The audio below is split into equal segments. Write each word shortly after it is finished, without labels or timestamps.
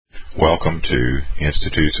Welcome to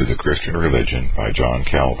Institutes of the Christian Religion by John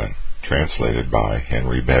Calvin, translated by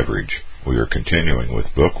Henry Beveridge. We are continuing with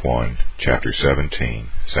Book 1, Chapter 17,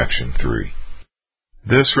 Section 3.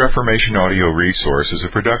 This Reformation audio resource is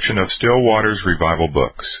a production of Still Waters Revival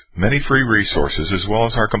Books. Many free resources, as well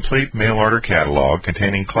as our complete mail-order catalog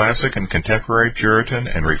containing classic and contemporary Puritan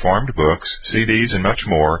and Reformed books, CDs, and much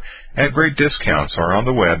more, at great discounts, are on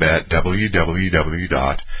the web at www.swrb.com.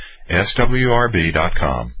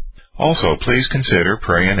 Also, please consider,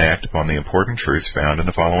 pray, and act upon the important truths found in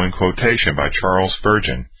the following quotation by Charles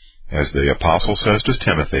Spurgeon. As the Apostle says to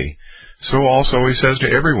Timothy, so also he says to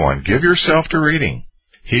everyone, give yourself to reading.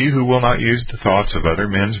 He who will not use the thoughts of other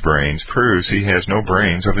men's brains proves he has no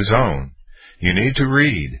brains of his own. You need to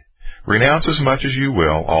read. Renounce as much as you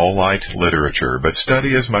will all light literature, but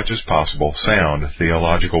study as much as possible sound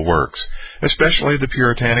theological works, especially the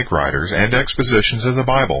Puritanic writers and expositions of the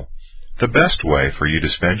Bible. The best way for you to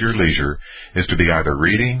spend your leisure is to be either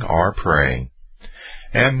reading or praying.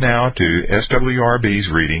 And now to SWRB's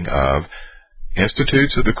reading of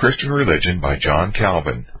Institutes of the Christian Religion by John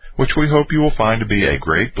Calvin, which we hope you will find to be a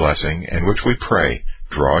great blessing, and which we pray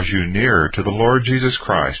draws you nearer to the Lord Jesus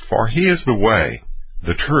Christ, for He is the way,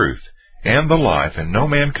 the truth, and the life, and no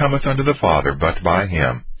man cometh unto the Father but by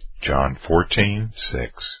Him. John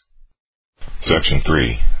 14:6. Section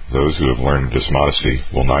 3. Those who have learned this modesty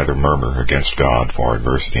will neither murmur against God for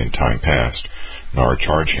adversity in time past, nor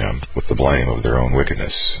charge Him with the blame of their own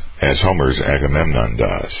wickedness, as Homer's Agamemnon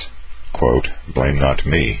does. Quote, blame not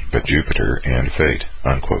me, but Jupiter and fate,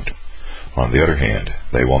 unquote. On the other hand,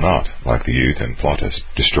 they will not, like the youth in Plautus,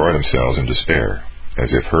 destroy themselves in despair,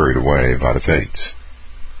 as if hurried away by the fates.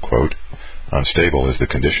 Quote, unstable is the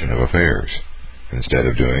condition of affairs. Instead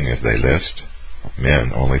of doing as they list,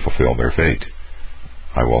 men only fulfill their fate.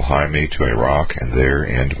 I will hie me to a rock, and there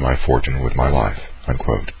end my fortune with my life,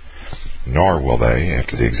 unquote. Nor will they,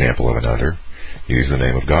 after the example of another, use the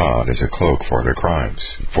name of God as a cloak for their crimes.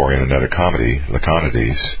 For in another comedy,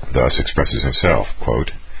 Laconides thus expresses himself,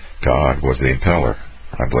 quote, God was the impeller.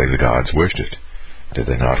 I believe the gods wished it. Did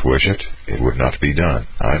they not wish it, it would not be done,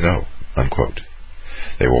 I know, unquote.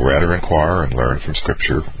 They will rather inquire and learn from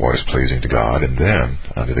Scripture what is pleasing to God, and then,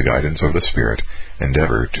 under the guidance of the Spirit,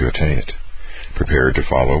 endeavor to attain it. Prepared to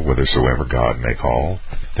follow whithersoever God may call,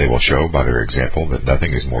 they will show by their example that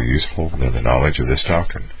nothing is more useful than the knowledge of this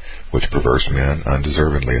doctrine, which perverse men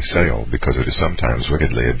undeservedly assail, because it is sometimes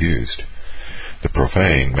wickedly abused. The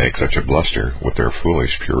profane make such a bluster with their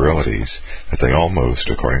foolish puerilities that they almost,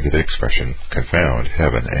 according to the expression, confound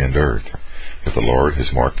heaven and earth. If the Lord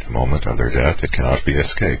has marked the moment of their death, it cannot be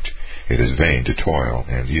escaped. It is vain to toil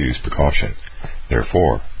and use precaution.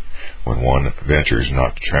 Therefore, when one ventures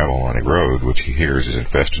not to travel on a road which he hears is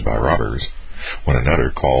infested by robbers, when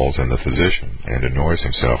another calls in the physician and annoys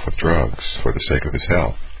himself with drugs for the sake of his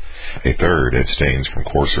health, a third abstains from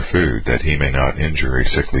coarser food that he may not injure a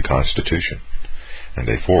sickly constitution, and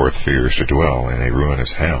a fourth fears to dwell in a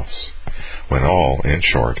ruinous house, when all, in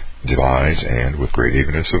short, devise and, with great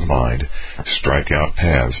eagerness of mind, strike out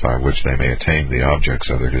paths by which they may attain the objects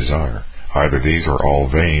of their desire, either these are all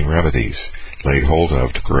vain remedies, laid hold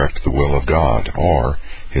of to correct the will of God, or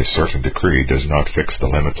His certain decree does not fix the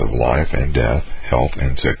limits of life and death, health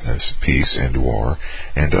and sickness, peace and war,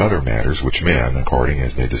 and other matters which men, according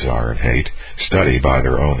as they desire and hate, study by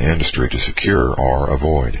their own industry to secure or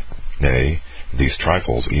avoid. Nay, these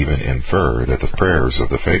trifles even infer that the prayers of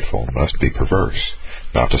the faithful must be perverse,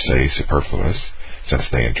 not to say superfluous, since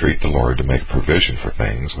they entreat the Lord to make provision for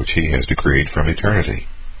things which He has decreed from eternity.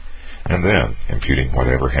 And then, imputing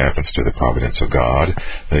whatever happens to the providence of God,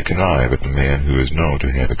 they connive at the man who is known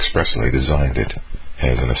to have expressly designed it.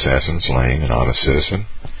 Has an assassin slain an honest citizen?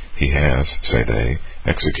 He has, say they,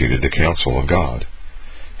 executed the counsel of God.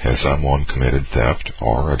 Has someone committed theft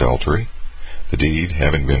or adultery? The deed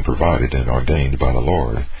having been provided and ordained by the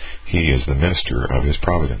Lord, He is the minister of His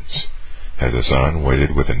providence. Has a son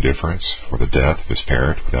waited with indifference for the death of his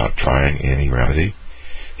parent without trying any remedy?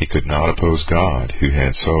 He could not oppose God, who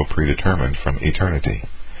had so predetermined from eternity.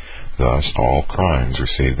 Thus all crimes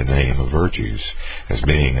receive the name of virtues, as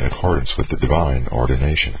being in accordance with the divine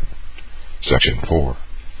ordination. Section 4.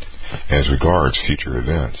 As regards future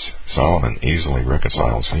events, Solomon easily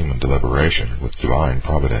reconciles human deliberation with divine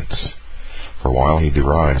providence. For while he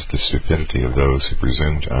derides the stupidity of those who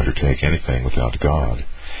presume to undertake anything without God,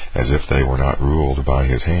 as if they were not ruled by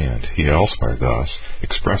His hand, he elsewhere thus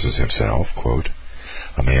expresses himself, quote,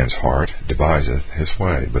 a man's heart deviseth his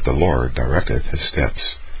way, but the Lord directeth his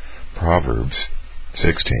steps. Proverbs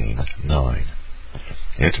 16:9.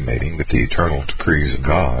 intimating that the eternal decrees of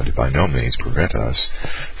God by no means prevent us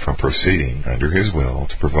from proceeding under His will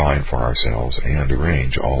to provide for ourselves and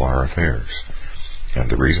arrange all our affairs. And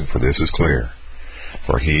the reason for this is clear.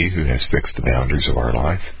 For He who has fixed the boundaries of our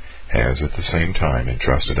life has at the same time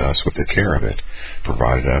entrusted us with the care of it,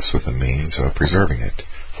 provided us with the means of preserving it,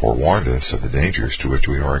 forewarned us of the dangers to which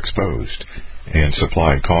we are exposed, and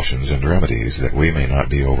supplied cautions and remedies that we may not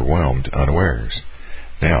be overwhelmed unawares.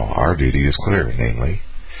 Now our duty is clear, namely,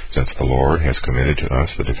 since the Lord has committed to us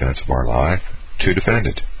the defense of our life, to defend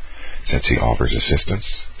it. Since He offers assistance,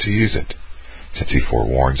 to use it. Since He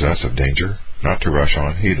forewarns us of danger, not to rush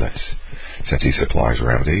on heedless. Since He supplies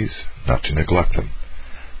remedies, not to neglect them.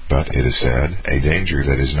 But it is said, a danger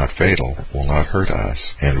that is not fatal will not hurt us,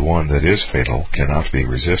 and one that is fatal cannot be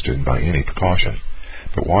resisted by any precaution.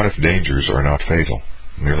 But what if dangers are not fatal,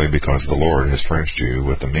 merely because the Lord has furnished you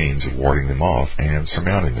with the means of warding them off and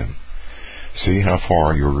surmounting them? See how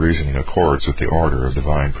far your reasoning accords with the order of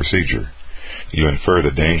divine procedure. You infer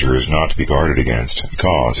that danger is not to be guarded against,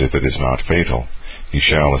 because if it is not fatal, you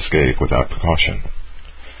shall escape without precaution.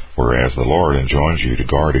 Whereas the Lord enjoins you to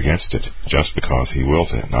guard against it, just because He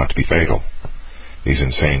wills it not to be fatal. These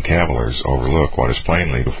insane cavillers overlook what is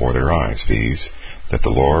plainly before their eyes, viz., that the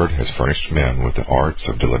Lord has furnished men with the arts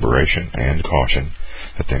of deliberation and caution,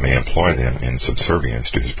 that they may employ them in subservience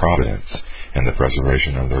to His providence and the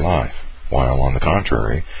preservation of their life, while, on the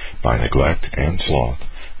contrary, by neglect and sloth,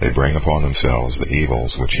 they bring upon themselves the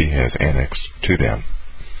evils which He has annexed to them.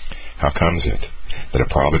 How comes it that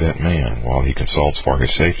a provident man, while he consults for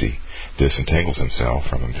his safety, disentangles himself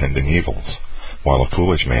from impending evils, while a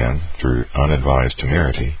foolish man, through unadvised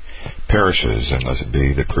temerity, perishes unless it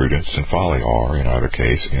be that prudence and folly are, in either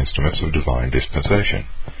case, instruments of divine dispensation?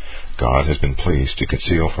 God has been pleased to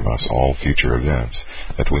conceal from us all future events,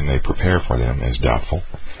 that we may prepare for them as doubtful,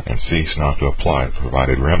 and cease not to apply the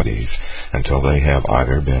provided remedies until they have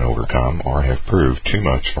either been overcome or have proved too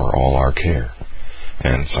much for all our care.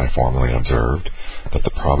 Hence I formerly observed that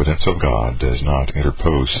the providence of God does not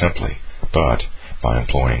interpose simply, but, by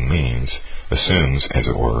employing means, assumes, as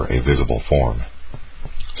it were, a visible form.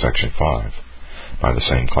 Section 5. By the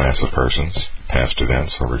same class of persons, past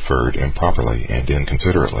events are referred improperly and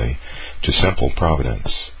inconsiderately to simple providence.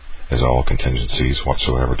 As all contingencies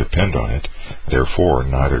whatsoever depend on it, therefore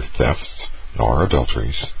neither thefts, nor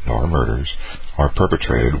adulteries, nor murders are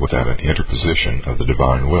perpetrated without an interposition of the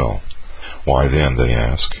divine will. Why then, they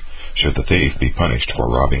ask, should the thief be punished for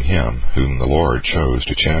robbing him whom the Lord chose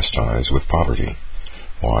to chastise with poverty?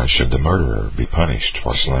 Why should the murderer be punished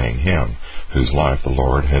for slaying him whose life the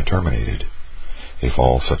Lord had terminated? If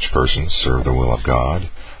all such persons serve the will of God,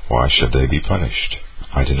 why should they be punished?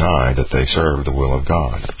 I deny that they serve the will of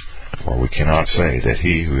God, for we cannot say that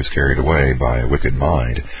he who is carried away by a wicked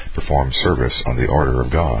mind performs service on the order of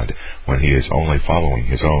God, when he is only following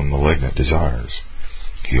his own malignant desires.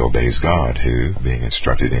 He obeys God, who, being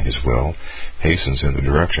instructed in His will, hastens in the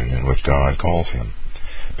direction in which God calls him.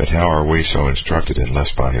 But how are we so instructed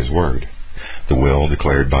unless by His word? The will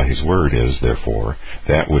declared by His word is, therefore,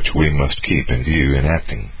 that which we must keep in view in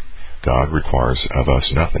acting. God requires of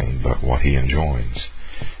us nothing but what He enjoins.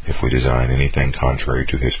 If we design anything contrary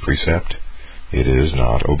to His precept, it is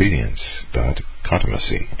not obedience, but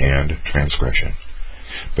contumacy and transgression.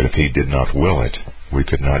 But if He did not will it, we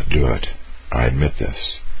could not do it. I admit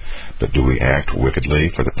this. But do we act wickedly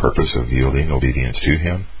for the purpose of yielding obedience to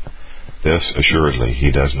Him? This assuredly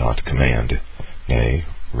He does not command. Nay,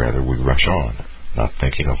 rather we rush on, not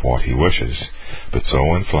thinking of what He wishes, but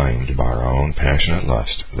so inflamed by our own passionate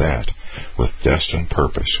lust that, with destined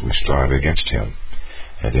purpose, we strive against Him.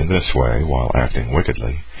 And in this way, while acting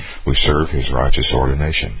wickedly, we serve His righteous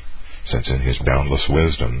ordination, since in His boundless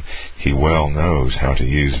wisdom He well knows how to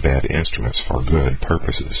use bad instruments for good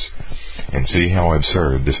purposes. And see how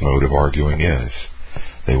absurd this mode of arguing is.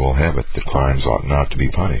 They will have it that crimes ought not to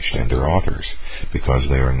be punished, and their authors, because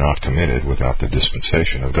they are not committed without the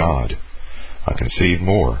dispensation of God. I conceive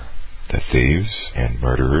more, that thieves and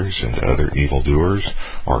murderers and other evildoers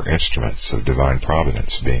are instruments of divine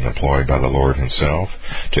providence, being employed by the Lord Himself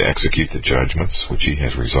to execute the judgments which He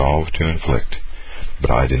has resolved to inflict.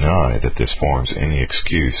 But I deny that this forms any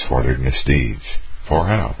excuse for their misdeeds. For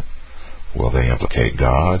how? Will they implicate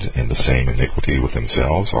God in the same iniquity with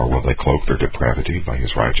themselves, or will they cloak their depravity by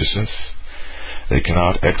His righteousness? They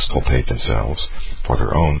cannot exculpate themselves, for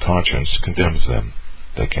their own conscience condemns them.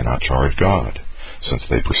 They cannot charge God, since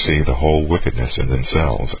they perceive the whole wickedness in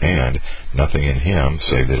themselves, and nothing in Him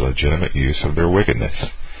save the legitimate use of their wickedness.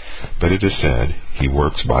 But it is said, He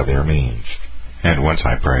works by their means. And once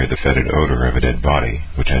I pray the fetid odor of a dead body,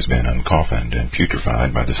 which has been uncoffined and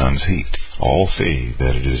putrefied by the sun's heat. All see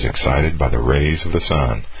that it is excited by the rays of the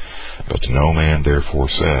sun, but no man therefore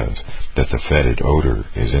says that the fetid odor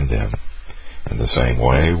is in them. In the same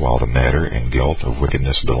way, while the matter and guilt of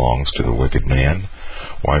wickedness belongs to the wicked man,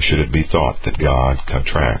 why should it be thought that God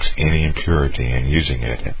contracts any impurity in using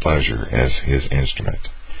it at pleasure as his instrument?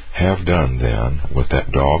 Have done, then, with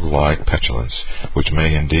that dog-like petulance, which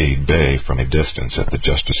may indeed bay from a distance at the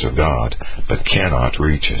justice of God, but cannot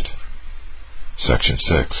reach it. Section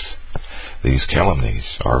 6. These calumnies,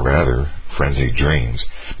 or rather frenzied dreams,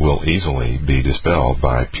 will easily be dispelled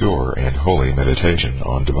by pure and holy meditation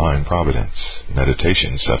on divine providence,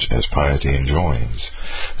 meditation such as piety enjoins,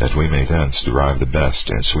 that we may thence derive the best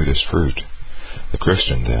and sweetest fruit. The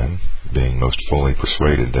Christian, then, being most fully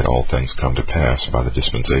persuaded that all things come to pass by the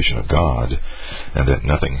dispensation of God, and that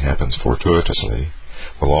nothing happens fortuitously,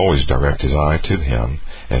 will always direct his eye to him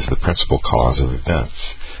as the principal cause of events,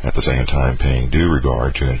 at the same time paying due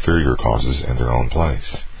regard to inferior causes in their own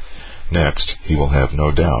place. Next, he will have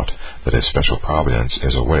no doubt that a special providence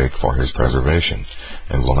is awake for his preservation,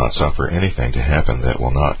 and will not suffer anything to happen that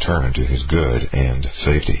will not turn to his good and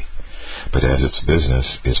safety. But as its business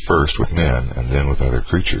is first with men and then with other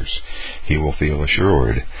creatures, he will feel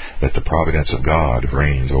assured that the providence of God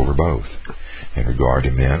reigns over both. In regard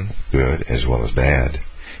to men, good as well as bad,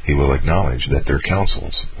 he will acknowledge that their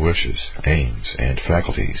counsels, wishes, aims, and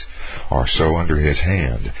faculties are so under his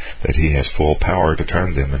hand that he has full power to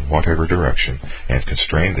turn them in whatever direction and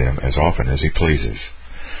constrain them as often as he pleases.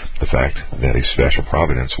 The fact that a special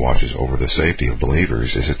providence watches over the safety of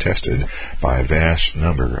believers is attested by a vast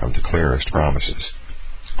number of the clearest promises.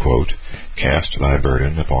 Quote, "Cast thy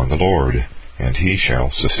burden upon the Lord, and he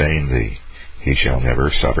shall sustain thee. He shall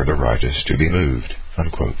never suffer the righteous to be moved."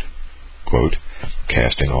 Unquote. Quote,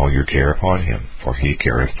 "Casting all your care upon him, for he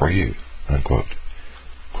careth for you." Unquote.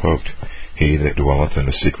 Quote, "He that dwelleth in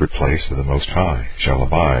the secret place of the Most High shall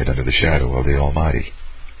abide under the shadow of the Almighty."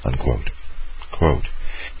 Unquote. Quote,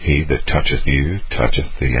 "He that toucheth you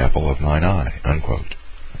toucheth the apple of mine eye." Unquote.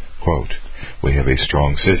 Quote, "We have a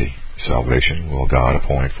strong city. Salvation will God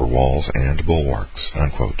appoint for walls and bulwarks."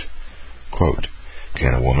 Unquote. Quote,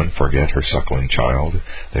 "Can a woman forget her suckling child,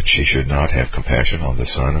 that she should not have compassion on the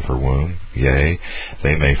son of her womb? Yea,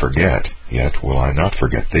 they may forget, yet will I not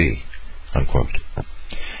forget thee." Unquote.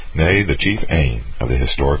 Nay, the chief aim of the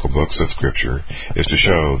historical books of Scripture is to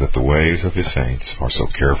show that the ways of his saints are so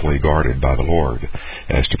carefully guarded by the Lord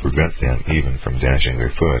as to prevent them even from dashing their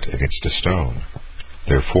foot against a stone.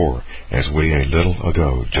 Therefore, as we a little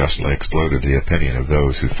ago justly exploded the opinion of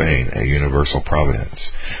those who feign a universal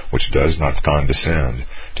providence, which does not condescend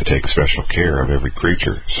to take special care of every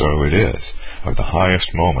creature, so it is of the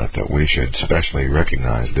highest moment that we should specially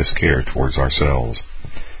recognize this care towards ourselves.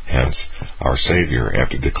 Hence, our Savior,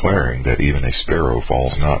 after declaring that even a sparrow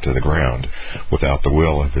falls not to the ground without the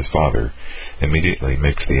will of his Father, immediately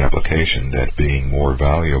makes the application that being more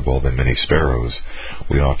valuable than many sparrows,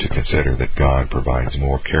 we ought to consider that God provides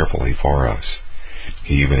more carefully for us.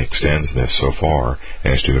 He even extends this so far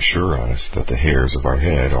as to assure us that the hairs of our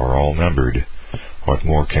head are all numbered. What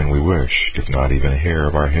more can we wish, if not even a hair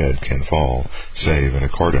of our head can fall, save in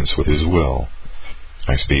accordance with his will?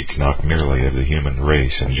 I speak not merely of the human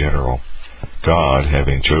race in general. God,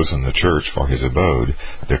 having chosen the church for his abode,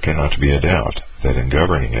 there cannot be a doubt that in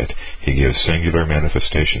governing it he gives singular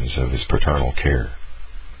manifestations of his paternal care.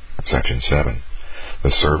 Section 7.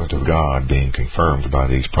 The servant of God, being confirmed by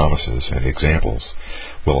these promises and examples,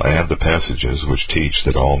 will add the passages which teach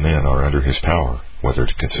that all men are under his power, whether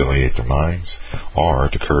to conciliate their minds, or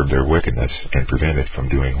to curb their wickedness and prevent it from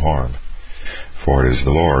doing harm. For it is the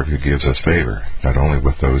Lord who gives us favor, not only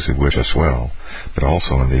with those who wish us well, but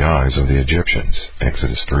also in the eyes of the Egyptians,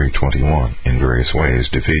 Exodus 3:21, in various ways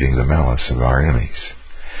defeating the malice of our enemies.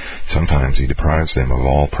 Sometimes he deprives them of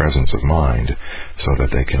all presence of mind, so that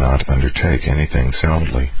they cannot undertake anything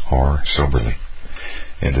soundly or soberly.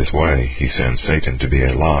 In this way he sends Satan to be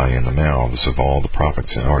a lie in the mouths of all the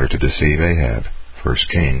prophets in order to deceive Ahab, 1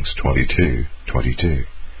 Kings 22:22.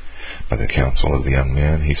 By the counsel of the young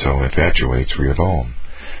men he so infatuates Rehoboam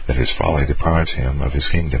that his folly deprives him of his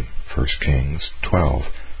kingdom, 1 Kings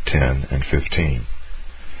 12:10 and 15.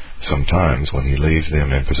 Sometimes, when he leaves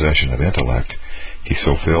them in possession of intellect, he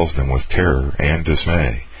so fills them with terror and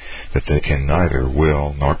dismay that they can neither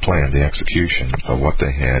will nor plan the execution of what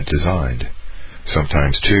they had designed.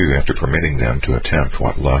 Sometimes, too, after permitting them to attempt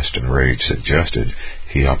what lust and rage suggested,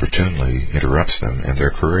 he opportunely interrupts them in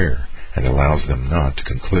their career, and allows them not to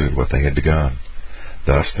conclude what they had begun.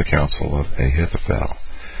 Thus the counsel of Ahithophel,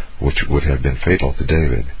 which would have been fatal to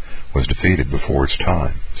David, was defeated before its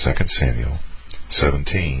time. 2 Samuel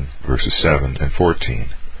 17, verses 7 and 14.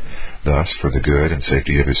 Thus, for the good and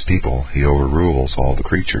safety of his people, he overrules all the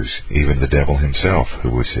creatures. Even the devil himself, who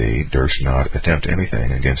we see, durst not attempt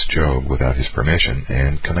anything against Job without his permission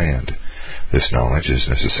and command. This knowledge is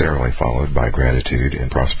necessarily followed by gratitude in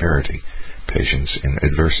prosperity, patience in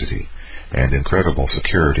adversity, and incredible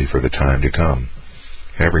security for the time to come.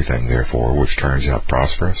 Everything, therefore, which turns out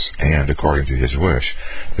prosperous and according to his wish,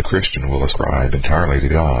 the Christian will ascribe entirely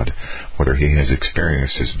to God, whether he has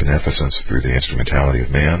experienced his beneficence through the instrumentality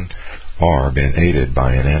of men, or been aided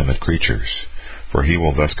by inanimate creatures. For he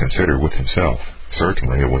will thus consider with himself,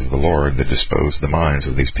 certainly it was the Lord that disposed the minds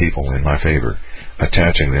of these people in my favor,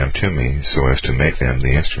 attaching them to me so as to make them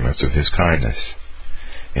the instruments of his kindness.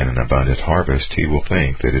 In an abundant harvest he will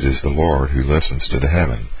think that it is the Lord who listens to the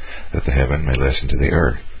heaven, that the heaven may listen to the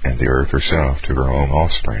earth, and the earth herself to her own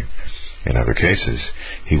offspring. In other cases,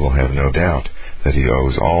 he will have no doubt that he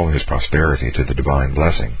owes all his prosperity to the divine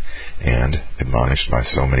blessing, and, admonished by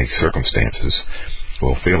so many circumstances,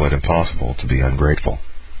 will feel it impossible to be ungrateful.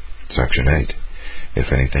 Section 8.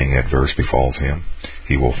 If anything adverse befalls him,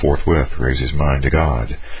 he will forthwith raise his mind to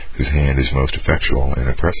God, whose hand is most effectual in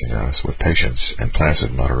oppressing us with patience and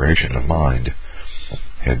placid moderation of mind.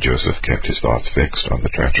 Had Joseph kept his thoughts fixed on the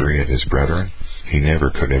treachery of his brethren, he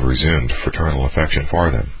never could have resumed fraternal affection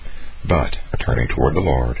for them. But, turning toward the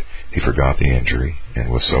Lord, he forgot the injury, and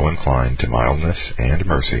was so inclined to mildness and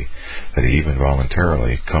mercy that he even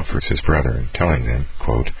voluntarily comforts his brethren, telling them,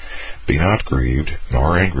 quote, "Be not grieved,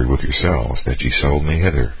 nor angry with yourselves, that ye sold me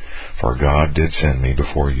hither, for God did send me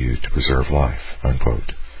before you to preserve life."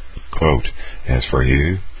 Unquote. Quote, "As for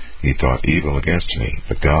you, ye thought evil against me,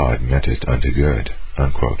 but God meant it unto good."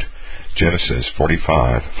 Unquote. Genesis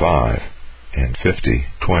 45:5 and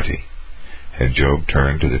 50:20. Had Job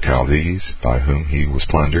turned to the Chaldees, by whom he was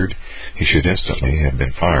plundered, he should instantly have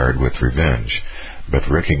been fired with revenge. But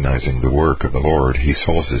recognizing the work of the Lord, he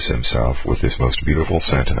solaces himself with this most beautiful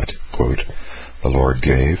sentiment, quote, "The Lord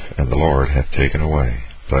gave, and the Lord hath taken away.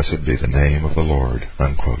 Blessed be the name of the Lord."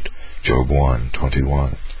 Unquote. Job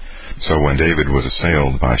 1:21. So when David was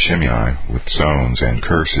assailed by Shimei with stones and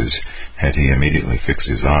curses, had he immediately fixed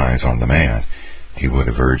his eyes on the man, he would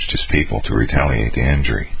have urged his people to retaliate the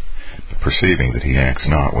injury. But perceiving that he acts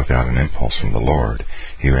not without an impulse from the Lord,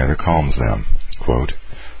 he rather calms them. Quote,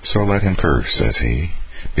 "So let him curse," says he,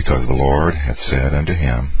 "because the Lord hath said unto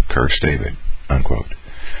him, Curse David." Unquote.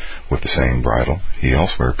 With the same bridle, he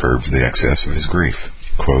elsewhere curbs the excess of his grief.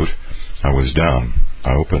 Quote, "I was dumb,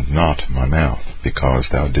 I opened not my mouth, because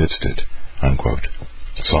thou didst it." Unquote.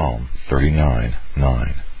 Psalm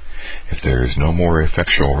 39:9. If there is no more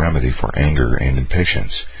effectual remedy for anger and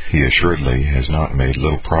impatience, he assuredly has not made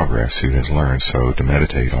little progress who has learned so to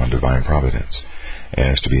meditate on divine providence,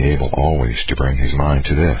 as to be able always to bring his mind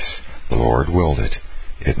to this: the Lord willed it,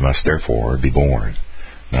 it must therefore be borne,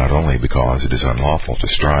 not only because it is unlawful to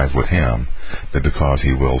strive with him, but because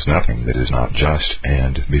he wills nothing that is not just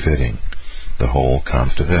and befitting. The whole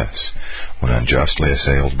comes to this: when unjustly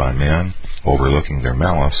assailed by men, overlooking their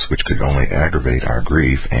malice, which could only aggravate our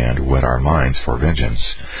grief and whet our minds for vengeance,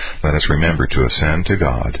 let us remember to ascend to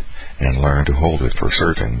God, and learn to hold it for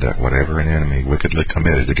certain that whatever an enemy wickedly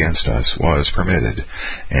committed against us was permitted,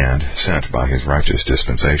 and sent by his righteous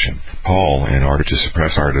dispensation. Paul, in order to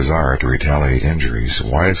suppress our desire to retaliate injuries,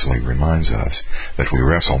 wisely reminds us that we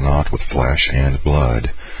wrestle not with flesh and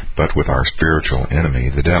blood, but with our spiritual enemy,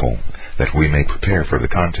 the devil, that we may prepare for the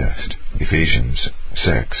contest. Ephesians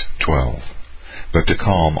 6:12. But to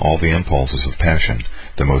calm all the impulses of passion,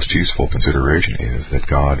 the most useful consideration is that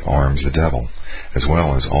God arms the devil, as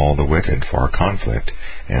well as all the wicked, for a conflict,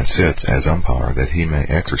 and sits as umpire that he may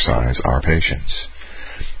exercise our patience.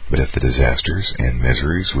 But if the disasters and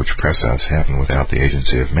miseries which press us happen without the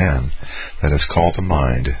agency of men, let us call to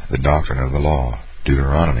mind the doctrine of the law,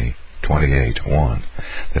 Deuteronomy 28:1,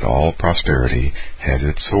 that all prosperity has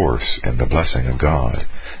its source in the blessing of God,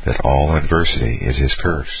 that all adversity is his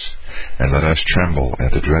curse. And let us tremble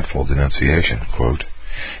at the dreadful denunciation, quote,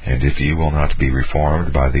 "And if ye will not be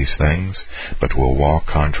reformed by these things, but will walk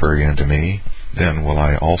contrary unto me, then will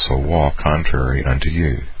I also walk contrary unto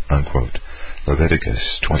you." Unquote.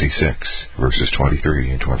 Leviticus 26, verses 23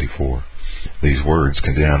 and 24. These words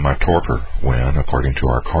condemn my torpor when, according to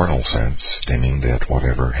our carnal sense, deeming that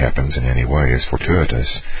whatever happens in any way is fortuitous,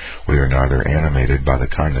 we are neither animated by the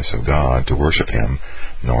kindness of God to worship him,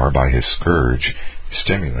 nor by his scourge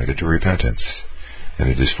stimulated to repentance. And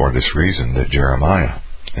it is for this reason that Jeremiah,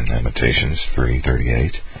 in Lamentations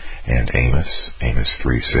 3:38, and Amos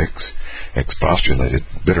 3:6, expostulated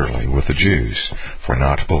bitterly with the Jews for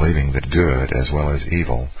not believing that good as well as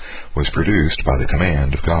evil was produced by the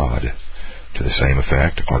command of God. To the same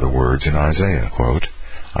effect are the words in Isaiah, quote,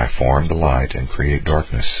 I form the light and create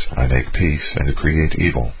darkness. I make peace and create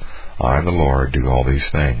evil. I, the Lord, do all these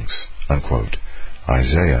things. Unquote.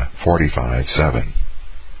 Isaiah 45:7.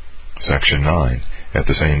 Section 9. At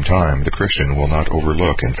the same time, the Christian will not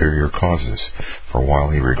overlook inferior causes, for while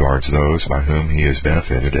he regards those by whom he is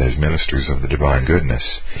benefited as ministers of the divine goodness,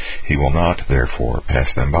 he will not, therefore, pass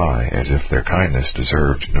them by as if their kindness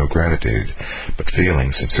deserved no gratitude, but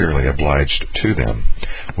feeling sincerely obliged to them,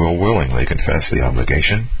 will willingly confess the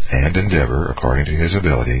obligation and endeavor, according to his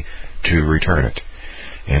ability, to return it.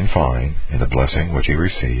 In fine, in the blessing which he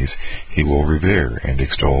receives, he will revere and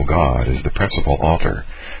extol God as the principal author,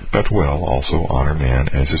 but will also honor men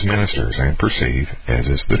as his ministers, and perceive, as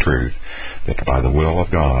is the truth, that by the will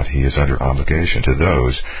of God he is under obligation to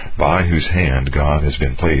those by whose hand God has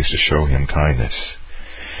been pleased to show him kindness.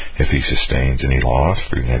 If he sustains any loss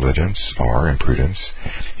through negligence or imprudence,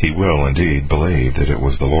 he will indeed believe that it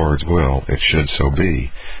was the Lord's will it should so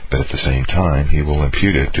be, but at the same time he will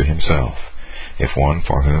impute it to himself. If one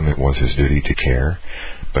for whom it was his duty to care,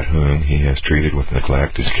 but whom he has treated with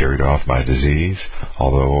neglect, is carried off by disease,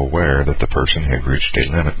 although aware that the person had reached a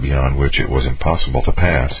limit beyond which it was impossible to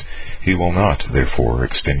pass, he will not, therefore,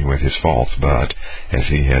 extenuate his faults, but, as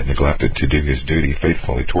he had neglected to do his duty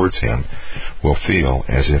faithfully towards him, will feel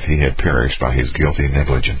as if he had perished by his guilty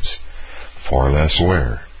negligence. Far less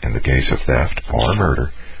where, in the case of theft or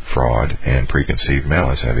murder, fraud and preconceived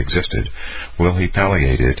malice have existed, will he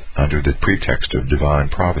palliate it under the pretext of divine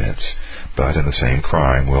providence, but in the same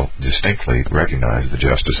crime will distinctly recognize the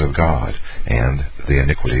justice of God and the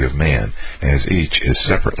iniquity of man, as each is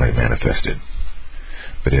separately manifested.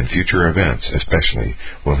 But in future events especially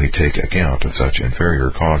will he take account of such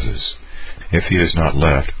inferior causes. If he is not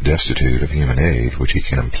left destitute of human aid which he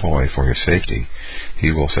can employ for his safety,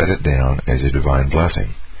 he will set it down as a divine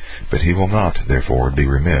blessing. But he will not, therefore, be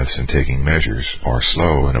remiss in taking measures, or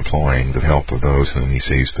slow in employing the help of those whom he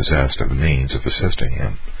sees possessed of the means of assisting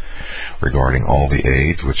him. Regarding all the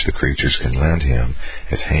aids which the creatures can lend him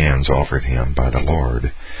as hands offered him by the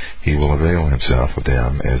Lord, he will avail himself of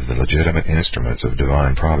them as the legitimate instruments of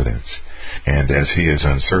divine providence. And as he is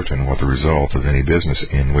uncertain what the result of any business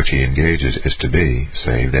in which he engages is to be,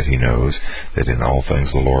 save that he knows that in all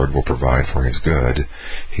things the Lord will provide for his good,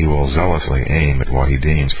 he will zealously aim at what he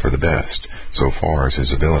deems for the best, so far as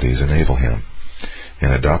his abilities enable him.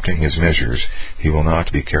 In adopting his measures, he will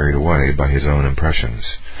not be carried away by his own impressions,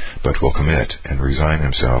 but will commit and resign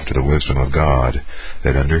himself to the wisdom of God,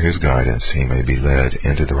 that under his guidance he may be led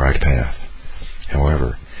into the right path.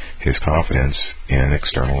 However, his confidence in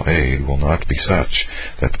external aid will not be such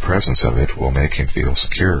that the presence of it will make him feel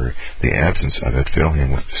secure, the absence of it fill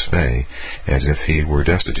him with dismay, as if he were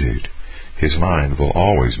destitute. His mind will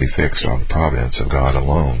always be fixed on the providence of God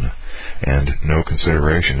alone, and no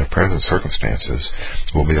consideration of present circumstances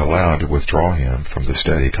will be allowed to withdraw him from the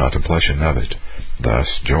steady contemplation of it. Thus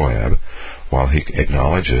Joab, while he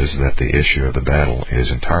acknowledges that the issue of the battle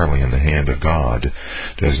is entirely in the hand of God,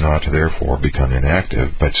 does not therefore become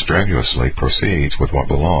inactive, but strenuously proceeds with what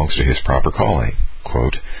belongs to his proper calling.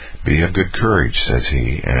 Quote, Be of good courage, says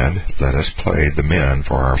he, and let us play the men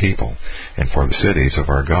for our people, and for the cities of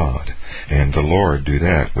our God, and the Lord do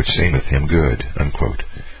that which seemeth him good. Unquote.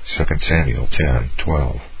 2 Samuel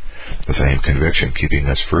 10:12. The same conviction keeping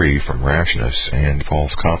us free from rashness and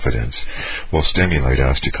false confidence will stimulate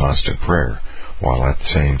us to constant prayer, while at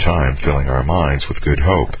the same time filling our minds with good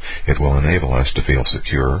hope. It will enable us to feel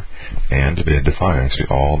secure and to bid defiance to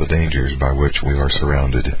all the dangers by which we are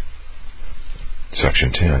surrounded.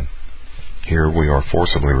 Section 10. Here we are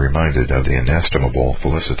forcibly reminded of the inestimable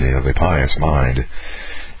felicity of a pious mind.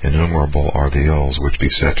 Innumerable are the ills which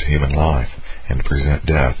beset human life, and present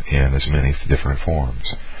death in as many different forms.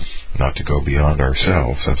 Not to go beyond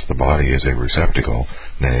ourselves, since the body is a receptacle,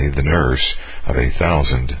 nay, the nurse, of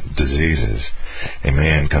 1,000 diseases, a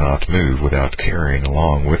man cannot move without carrying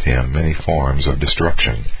along with him many forms of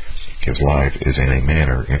destruction. His life is in a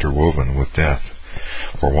manner interwoven with death.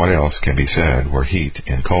 For what else can be said where heat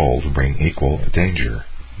and cold bring equal danger?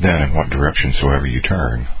 Then in what direction soever you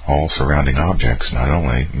turn, all surrounding objects not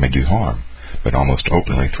only may do harm, but almost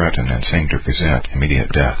openly threaten and seem to present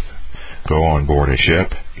immediate death. Go on board a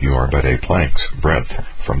ship, you are but a plank's breadth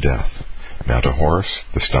from death. Mount a horse,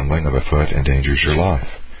 the stumbling of a foot endangers your life.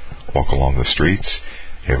 Walk along the streets,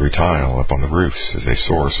 every tile up on the roofs is a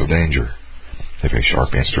source of danger. If a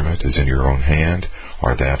sharp instrument is in your own hand,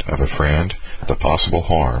 or that of a friend, the possible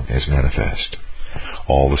harm is manifest.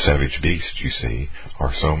 All the savage beasts you see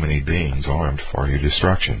are so many beings armed for your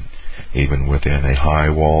destruction. Even within a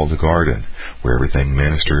high-walled garden, where everything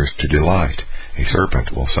ministers to delight, a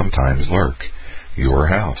serpent will sometimes lurk. Your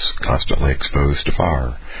house, constantly exposed to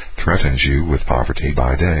fire, threatens you with poverty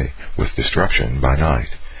by day, with destruction by night.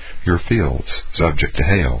 Your fields, subject to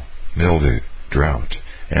hail, mildew, drought,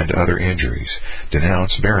 and other injuries,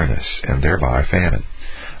 denounce barrenness and thereby famine.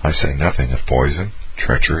 I say nothing of poison,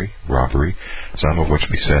 treachery, robbery, some of which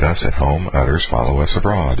beset us at home, others follow us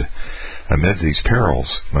abroad. Amid these perils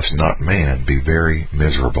must not man be very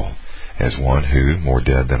miserable, as one who, more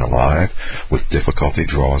dead than alive, with difficulty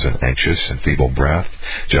draws an anxious and feeble breath,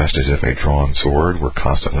 just as if a drawn sword were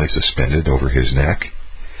constantly suspended over his neck?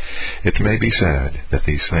 It may be said that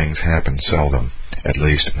these things happen seldom, at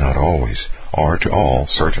least not always, or to all,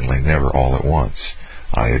 certainly never all at once.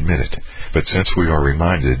 I admit it, but since we are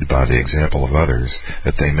reminded by the example of others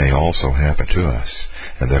that they may also happen to us,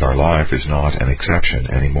 and that our life is not an exception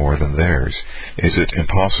any more than theirs, is it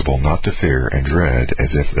impossible not to fear and dread as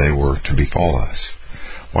if they were to befall us?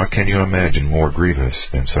 What can you imagine more grievous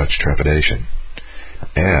than such trepidation?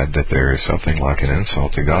 Add that there is something like an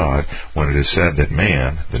insult to God when it is said that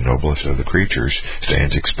man, the noblest of the creatures,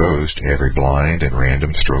 stands exposed to every blind and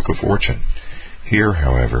random stroke of fortune. Here,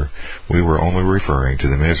 however, we were only referring to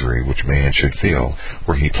the misery which man should feel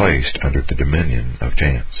were he placed under the dominion of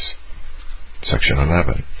chance. Section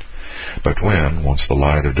 11. But when, once the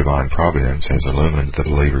light of divine providence has illumined the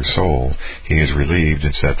believer's soul, he is relieved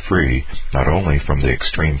and set free, not only from the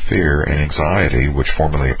extreme fear and anxiety which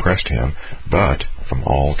formerly oppressed him, but from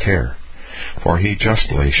all care. For he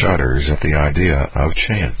justly shudders at the idea of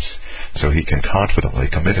chance, so he can confidently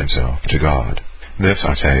commit himself to God. This,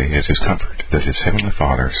 I say, is his comfort, that his heavenly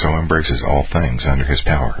Father so embraces all things under his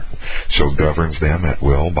power, so governs them at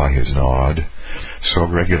will by his nod, so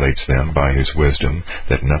regulates them by his wisdom,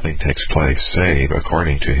 that nothing takes place save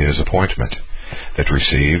according to his appointment, that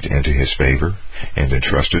received into his favor, and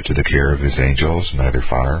entrusted to the care of his angels, neither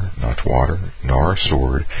fire, not water, nor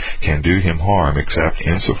sword can do him harm except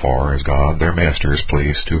insofar as God their Master is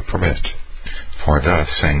pleased to permit. For thus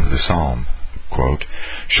sings the psalm, quote,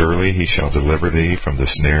 "Surely he shall deliver thee from the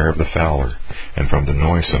snare of the fowler, and from the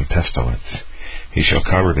noisome pestilence. He shall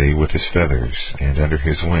cover thee with his feathers, and under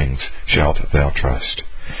his wings shalt thou trust.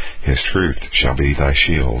 His truth shall be thy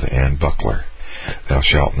shield and buckler. Thou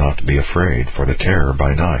shalt not be afraid for the terror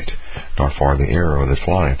by night, nor for the arrow that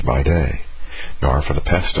flieth by day, nor for the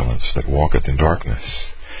pestilence that walketh in darkness,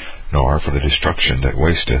 nor for the destruction that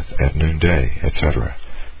wasteth at noonday," etc.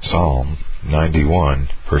 Psalm 91,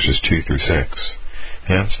 verses 2 through 6.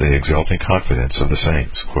 Hence the exulting confidence of the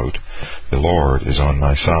saints, quote, "The Lord is on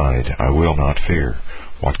my side, I will not fear.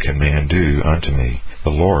 What can man do unto me? The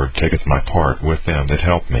Lord taketh my part with them that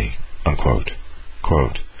help me," unquote.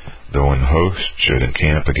 Quote, "Though an host should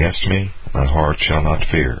encamp against me, my heart shall not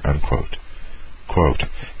fear," unquote. Quote,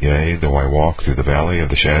 "Yea, though I walk through the valley of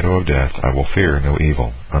the shadow of death, I will fear no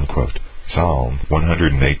evil," unquote. Psalm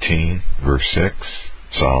 118, verse 6,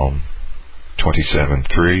 Psalm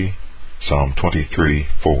 27:3, Psalm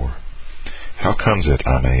 23:4. How comes it,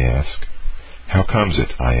 I may ask? How comes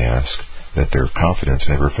it, I ask, that their confidence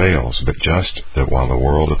never fails, but just that while the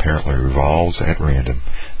world apparently revolves at random,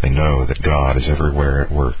 they know that God is everywhere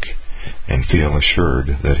at work, and feel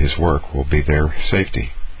assured that his work will be their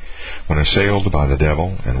safety? When assailed by the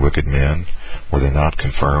devil and wicked men, were they not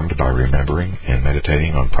confirmed by remembering and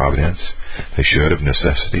meditating on providence? They should of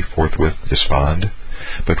necessity forthwith despond.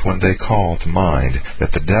 But when they call to mind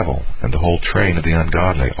that the devil and the whole train of the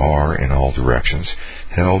ungodly are, in all directions,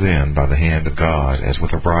 held in by the hand of God as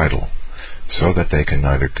with a bridle, so that they can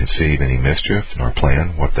neither conceive any mischief, nor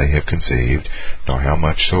plan what they have conceived, nor how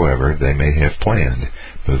much soever they may have planned,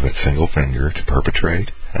 move a single finger to perpetrate,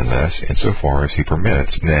 unless insofar as he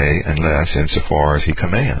permits, nay, unless insofar as he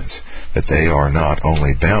commands, that they are not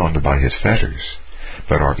only bound by his fetters,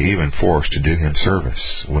 but are even forced to do him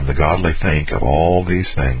service, when the godly think of all these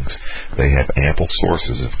things, they have ample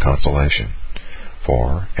sources of consolation.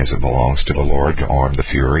 For, as it belongs to the Lord to arm the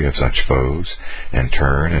fury of such foes, and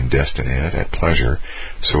turn and destine it at pleasure,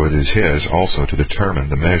 so it is his also to determine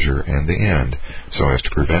the measure and the end, so as to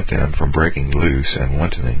prevent them from breaking loose and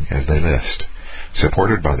wantoning as they list.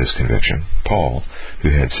 Supported by this conviction, Paul, who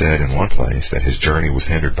had said in one place that his journey was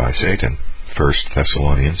hindered by Satan, 1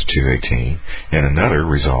 Thessalonians 2:18, in another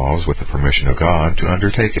resolves with the permission of God to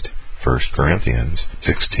undertake it, 1 Corinthians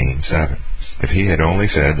 16:7. If he had only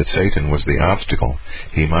said that Satan was the obstacle,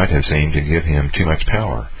 he might have seemed to give him too much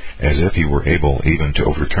power, as if he were able even to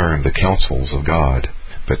overturn the counsels of God.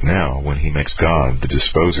 But now, when he makes God the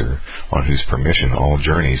disposer, on whose permission all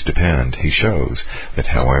journeys depend, he shows that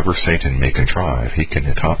however Satan may contrive, he can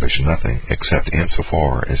accomplish nothing except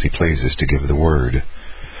insofar as he pleases to give the word.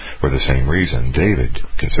 For the same reason, David,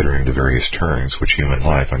 considering the various turns which human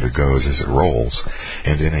life undergoes as it rolls,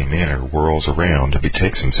 and in a manner whirls around,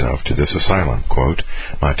 betakes himself to this asylum, quote,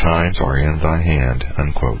 "My times are in thy hand,"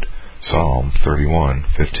 unquote. Psalm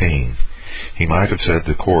 31:15. He might have said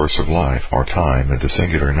the course of life, or time, in the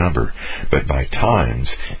singular number, but by times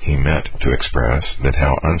he meant to express that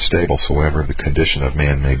how unstable soever the condition of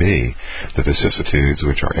man may be, the vicissitudes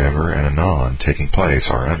which are ever and anon taking place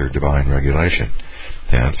are under divine regulation.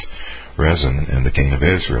 Hence, Rezin and the king of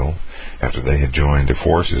Israel, after they had joined their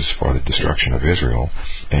forces for the destruction of Israel,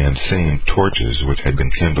 and seen torches which had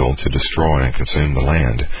been kindled to destroy and consume the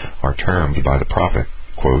land, are termed by the prophet,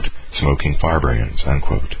 quote, "smoking firebrands,"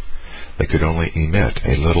 unquote. They could only emit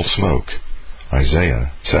a little smoke.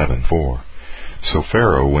 Isaiah 7:4. So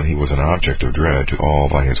Pharaoh, when he was an object of dread to all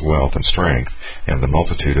by his wealth and strength, and the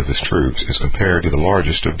multitude of his troops, is compared to the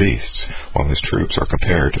largest of beasts, while his troops are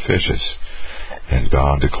compared to fishes. And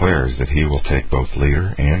God declares that he will take both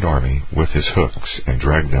leader and army with his hooks and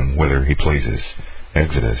drag them whither he pleases.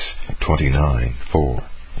 Exodus 29:4.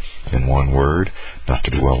 In one word, not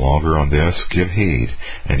to dwell longer on this, give heed,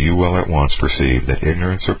 and you will at once perceive that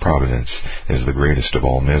ignorance of providence is the greatest of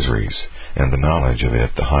all miseries, and the knowledge of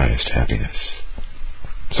it the highest happiness.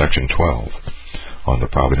 Section 12. On the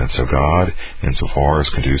providence of God, insofar as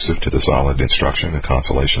conducive to the solid instruction and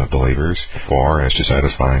consolation of believers, far as to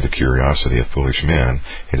satisfying the curiosity of foolish men,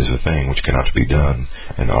 it is a thing which cannot be done,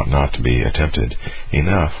 and ought not to be attempted.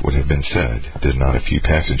 Enough would have been said, did not a few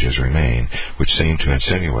passages remain, which seem to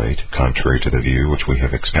insinuate, contrary to the view which we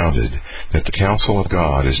have expounded, that the counsel of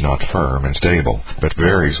God is not firm and stable, but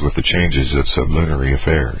varies with the changes of sublunary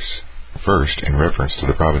affairs. First, in reference to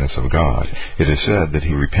the providence of God, it is said that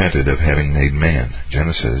he repented of having made man,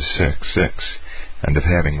 Genesis 6:6, and of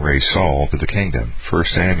having raised Saul to the kingdom,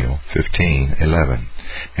 1 Samuel 15:11,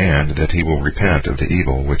 and that he will repent of the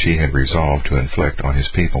evil which he had resolved to inflict on his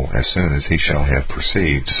people as soon as he shall have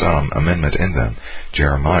perceived some amendment in them,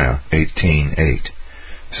 Jeremiah 18:8.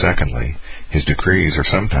 Secondly, his decrees are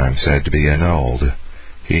sometimes said to be annulled.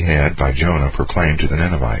 He had by Jonah proclaimed to the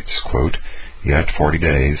Ninevites, quote, "Yet 40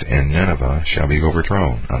 days, and Nineveh shall be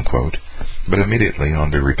overthrown," unquote. But immediately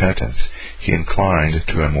on their repentance, he inclined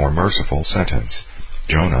to a more merciful sentence.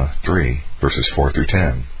 Jonah 3, verses 4 through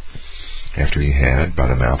 10. After he had, by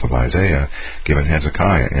the mouth of Isaiah, given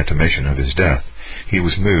Hezekiah intimation of his death, he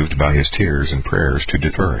was moved by his tears and prayers to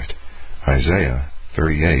defer it. Isaiah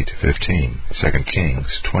 38:15, 2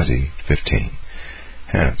 Kings 20:15.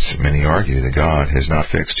 Hence, many argue that God has not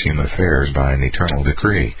fixed human affairs by an eternal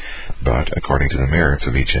decree, but, according to the merits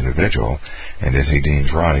of each individual, and as he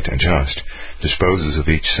deems right and just, disposes of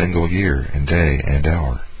each single year and day and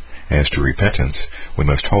hour. As to repentance, we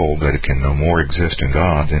must hold that it can no more exist in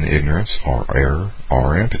God than ignorance or error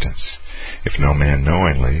or impotence. If no man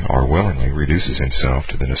knowingly or willingly reduces himself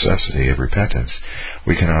to the necessity of repentance,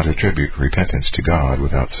 we cannot attribute repentance to God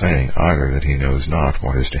without saying either that he knows not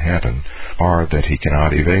what is to happen, or that he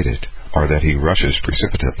cannot evade it, or that he rushes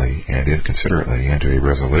precipitately and inconsiderately into a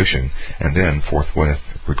resolution, and then forthwith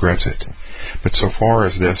regrets it. But so far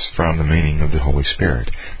is this from the meaning of the Holy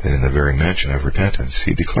Spirit, that in the very mention of repentance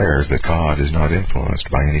he declares that God is not influenced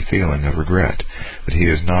by any feeling of regret, that he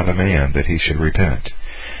is not a man that he should repent.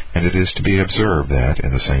 And it is to be observed that,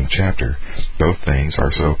 in the same chapter, both things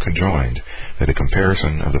are so conjoined that a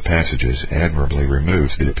comparison of the passages admirably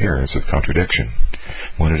removes the appearance of contradiction.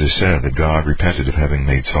 When it is said that God repented of having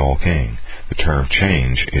made Saul king, the term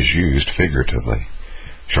change is used figuratively.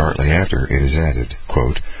 Shortly after it is added,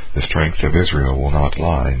 quote, "The strength of Israel will not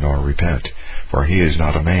lie nor repent, for he is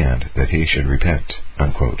not a man that he should repent,"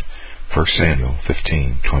 unquote. 1 Samuel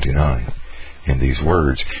 15:29. In these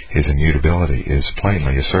words, his immutability is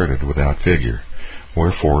plainly asserted without figure.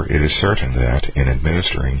 Wherefore it is certain that, in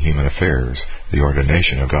administering human affairs, the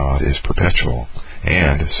ordination of God is perpetual,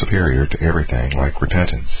 and superior to everything like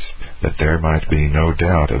repentance. That there might be no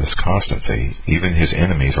doubt of his constancy, even his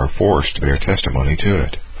enemies are forced to bear testimony to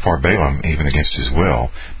it. For Balaam, even against his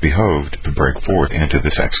will, behoved to break forth into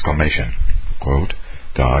this exclamation, quote,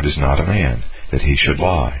 "God is not a man, that he should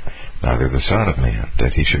lie, neither the Son of Man,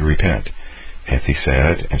 that he should repent. Hath he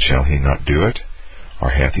said, and shall he not do it?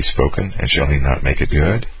 Or hath he spoken, and shall he not make it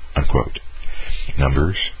good?" Unquote.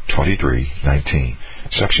 Numbers 23:19.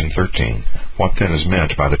 Section 13. What then is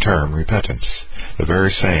meant by the term repentance? The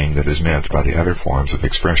very saying that is meant by the other forms of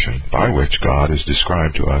expression by which God is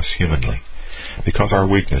described to us humanly. Because our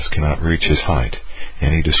weakness cannot reach his height,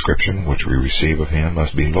 Any description which we receive of him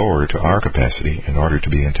must be lowered to our capacity in order to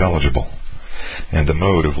be intelligible. And the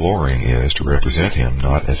mode of lowering is to represent him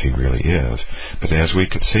not as he really is, but as we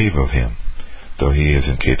conceive of him. Though he is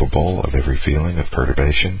incapable of every feeling of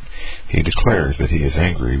perturbation, he declares that he is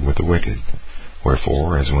angry with the wicked.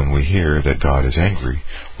 Wherefore, as when we hear that God is angry,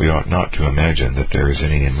 we ought not to imagine that there is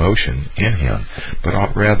any emotion in him, but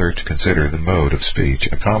ought rather to consider the mode of speech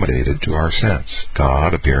accommodated to our sense.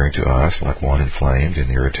 God appearing to us like one inflamed and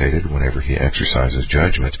irritated whenever he exercises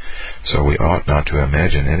judgment, so we ought not to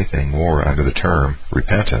imagine anything more under the term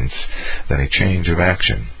repentance than a change of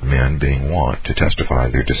action, men being wont to testify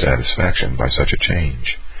their dissatisfaction by such a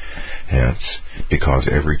change. Hence, because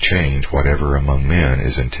every change whatever among men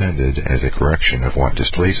is intended as a correction of what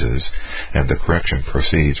displeases, and the correction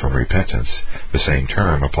proceeds from repentance, the same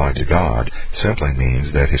term applied to God simply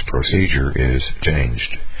means that his procedure is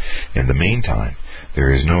changed. In the meantime,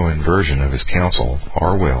 there is no inversion of his counsel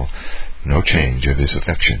or will, no change of his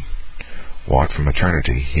affection. What from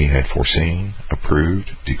eternity he had foreseen, approved,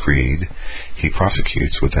 decreed, he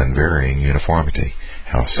prosecutes with unvarying uniformity,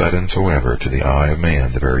 how sudden soever to the eye of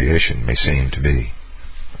man the variation may seem to be.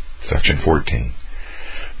 Section 14.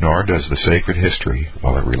 Nor does the sacred history,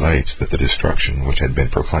 while it relates that the destruction which had been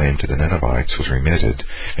proclaimed to the Ninevites was remitted,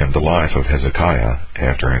 and the life of Hezekiah,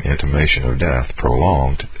 after an intimation of death,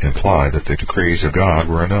 prolonged, imply that the decrees of God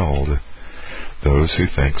were annulled. Those who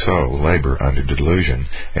think so labor under delusion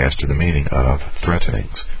as to the meaning of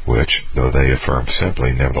threatenings, which, though they affirm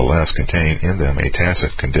simply, nevertheless contain in them a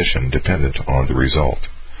tacit condition dependent on the result.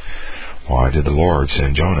 Why did the Lord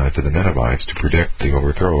send Jonah to the Ninevites to predict the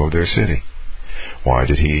overthrow of their city? Why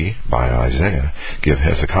did he, by Isaiah, give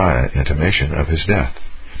Hezekiah intimation of his death?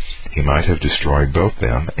 He might have destroyed both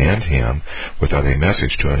them and him without a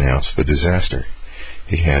message to announce the disaster.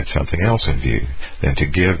 He had something else in view than to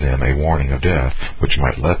give them a warning of death which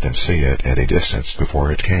might let them see it at a distance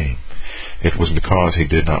before it came. It was because he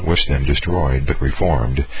did not wish them destroyed but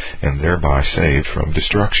reformed, and thereby saved from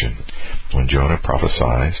destruction. When Jonah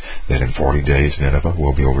prophesies that in 40 days Nineveh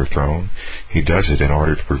will be overthrown, he does it in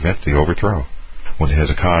order to prevent the overthrow. When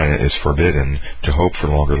Hezekiah is forbidden to hope for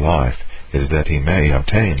longer life, it is that he may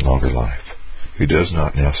obtain longer life. Who does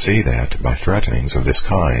not now see that, by threatenings of this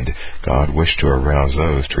kind, God wished to arouse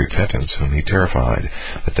those to repentance whom he terrified,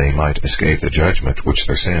 that they might escape the judgment which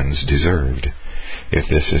their sins deserved? If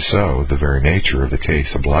this is so, the very nature of the case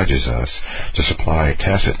obliges us to supply a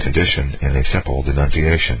tacit condition in a simple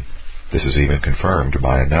denunciation. This is even confirmed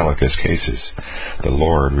by analogous cases. The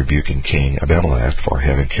Lord, rebuking King Abimelech for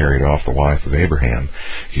having carried off the wife of Abraham,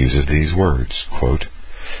 uses these words, quote,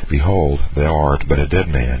 "Behold, thou art but a dead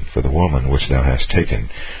man for the woman which thou hast taken,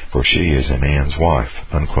 for she is a man's wife,"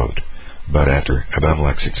 unquote. But after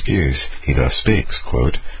Abimelech's excuse, he thus speaks,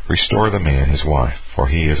 quote, "Restore the man his wife, for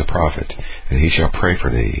he is a prophet, and he shall pray for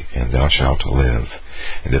thee, and thou shalt live.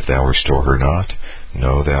 And if thou restore her not,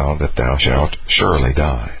 know thou that thou shalt surely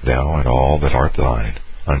die, thou and all that art thine,"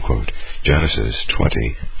 unquote. Genesis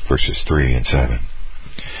 20, verses 3 and 7.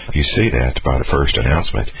 You see that by the first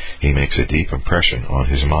announcement he makes a deep impression on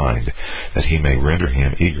his mind, that he may render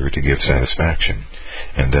him eager to give satisfaction,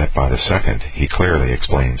 and that by the second he clearly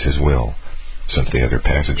explains his will. Since the other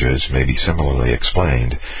passages may be similarly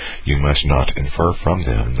explained, you must not infer from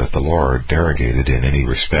them that the Lord derogated in any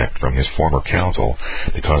respect from his former counsel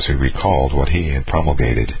because he recalled what he had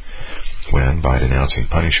promulgated. When, by denouncing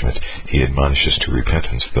punishment, he admonishes to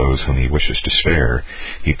repentance those whom he wishes to spare,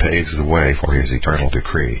 he paves the way for his eternal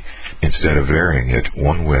decree, instead of varying it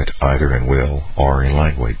one whit either in will or in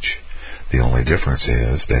language. The only difference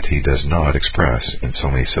is that he does not express in so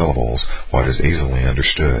many syllables what is easily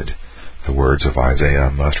understood. The words of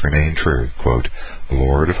Isaiah must remain true, quote, "The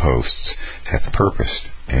Lord of hosts hath purposed,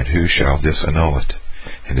 and who shall disannul it?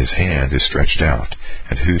 And his hand is stretched out,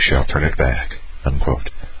 and who shall turn it back?" unquote.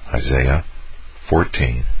 Isaiah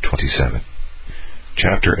 14:27.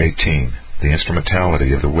 Chapter 18. The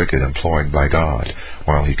instrumentality of the wicked employed by God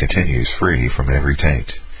while he continues free from every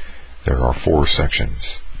taint. There are 4 sections.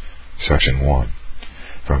 Section 1.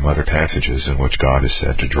 From other passages in which God is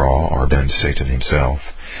said to draw or bend Satan himself,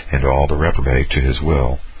 and all the reprobate to his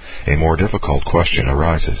will, a more difficult question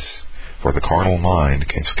arises. For the carnal mind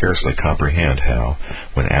can scarcely comprehend how,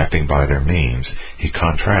 when acting by their means, he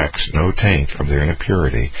contracts no taint from their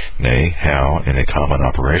impurity, nay, how, in a common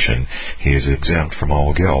operation, he is exempt from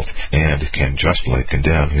all guilt, and can justly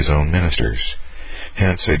condemn his own ministers.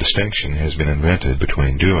 Hence, a distinction has been invented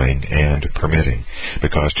between doing and permitting,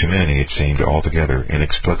 because to many it seemed altogether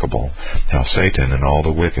inexplicable how Satan and all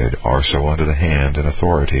the wicked are so under the hand and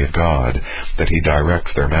authority of God that he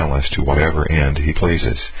directs their malice to whatever end he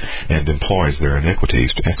pleases, and employs their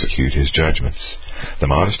iniquities to execute his judgments. The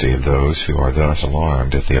modesty of those who are thus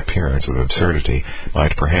alarmed at the appearance of absurdity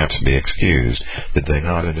might perhaps be excused, did they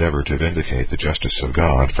not endeavor to vindicate the justice of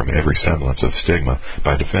God from every semblance of stigma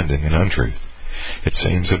by defending an untruth. It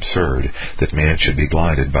seems absurd that man should be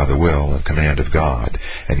blinded by the will and command of God,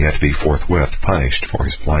 and yet be forthwith punished for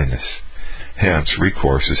his blindness. Hence,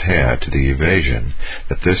 recourse is had to the evasion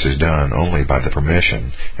that this is done only by the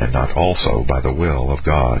permission and not also by the will of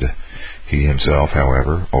God. He himself,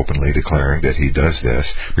 however, openly declaring that he does this,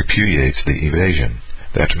 repudiates the evasion,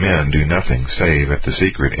 that men do nothing save at the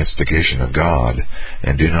secret instigation of God,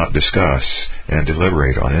 and do not discuss and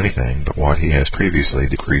deliberate on anything but what he has previously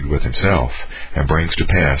decreed with himself, and brings to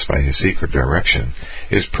pass by his secret direction,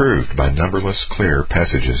 is proved by numberless clear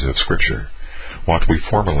passages of Scripture. What we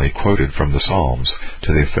formerly quoted from the Psalms,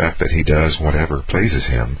 to the effect that he does whatever pleases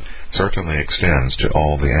him, certainly extends to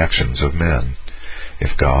all the actions of men.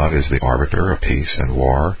 If God is the arbiter of peace and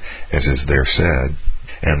war, as is there said,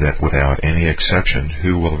 and that without any exception,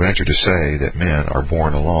 who will venture to say that men are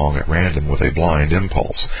borne along at random with a blind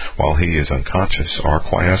impulse, while he is unconscious or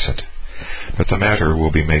quiescent? But the matter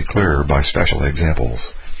will be made clearer by special examples.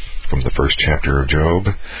 From the first chapter of Job,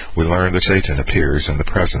 we learn that Satan appears in the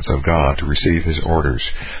presence of God to receive his orders,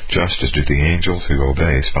 just as do the angels who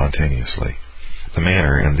obey spontaneously. The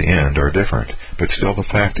manner and the end are different, but still the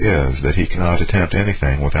fact is that he cannot attempt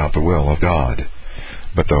anything without the will of God.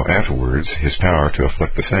 But though afterwards his power to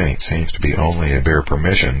afflict the saints seems to be only a bare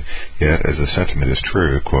permission, yet as the sentiment is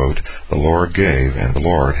true, quote, "The Lord gave, and the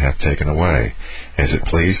Lord hath taken away. As it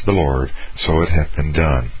pleased the Lord, so it hath been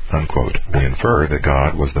done," unquote, we infer that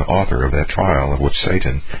God was the author of that trial of which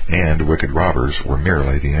Satan and wicked robbers were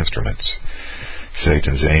merely the instruments.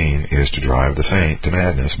 Satan's aim is to drive the saint to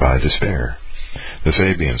madness by despair. The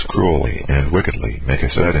Sabians cruelly and wickedly make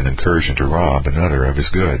a sudden incursion to rob another of his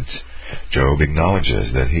goods. Job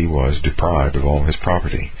acknowledges that he was deprived of all his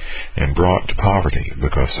property, and brought to poverty,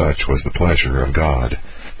 because such was the pleasure of God.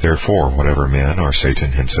 Therefore, whatever men or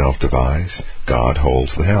Satan himself devise, God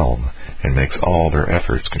holds the helm, and makes all their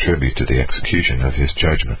efforts contribute to the execution of his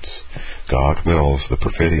judgments. God wills the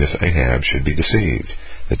perfidious Ahab should be deceived.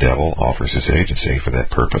 The devil offers his agency for that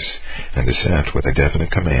purpose, and is sent with a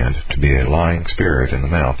definite command to be a lying spirit in the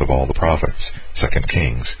mouth of all the prophets. 2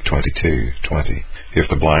 Kings 22:20. If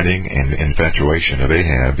the blinding and infatuation of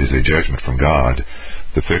Ahab is a judgment from God,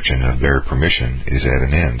 the fiction of their permission is at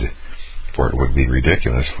an end. For it would be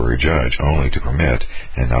ridiculous for a judge only to permit,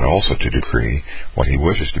 and not also to decree, what he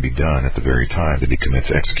wishes to be done at the very time that he commits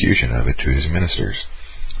execution of it to his ministers.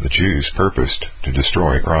 The Jews purposed to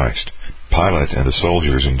destroy Christ. Pilate and the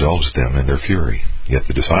soldiers indulged them in their fury. Yet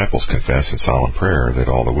the disciples confess in solemn prayer that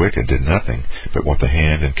all the wicked did nothing but what the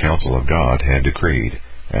hand and counsel of God had decreed.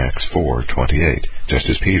 Acts 4:28, just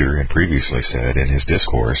as Peter had previously said in his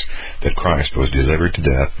discourse that Christ was delivered to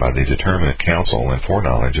death by the determinate counsel and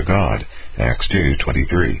foreknowledge of God. Acts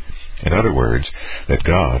 2:23. In other words, that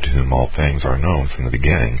God, to whom all things are known from the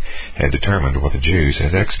beginning, had determined what the Jews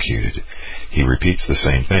had executed. He repeats the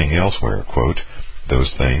same thing elsewhere, quote,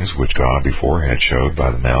 "Those things which God before had showed by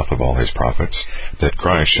the mouth of all his prophets, that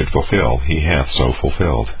Christ should fulfill, he hath so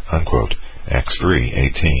fulfilled," unquote. Acts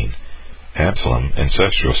 3:18. Absalom,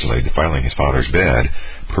 incestuously defiling his father's bed,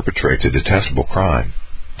 perpetrates a detestable crime.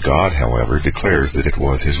 God, however, declares that it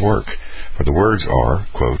was his work, for the words are,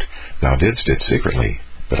 quote, "Thou didst it secretly,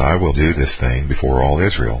 but I will do this thing before all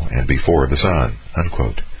Israel, and before the sun,"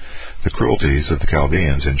 unquote. The cruelties of the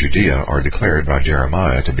Chaldeans in Judea are declared by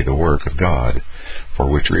Jeremiah to be the work of God, for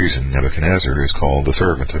which reason Nebuchadnezzar is called the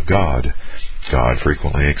servant of God. God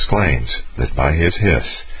frequently exclaims that by his hiss,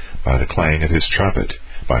 by the clang of his trumpet,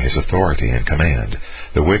 by his authority and command,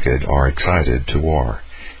 the wicked are excited to war.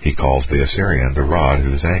 He calls the Assyrian the rod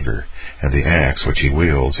of his anger, and the axe which he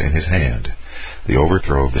wields in his hand. The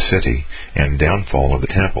overthrow of the city and downfall of the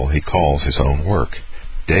temple he calls his own work.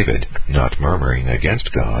 David, not murmuring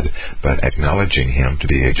against God, but acknowledging him to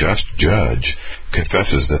be a just judge,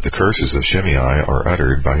 confesses that the curses of Shimei are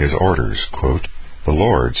uttered by his orders. Quote, "The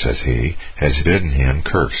Lord," says he, "has bidden him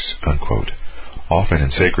curse," unquote. Often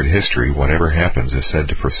in sacred history, whatever happens is said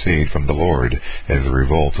to proceed from the Lord, as the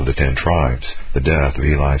revolt of the 10 tribes, the death of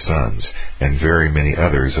Eli's sons, and very many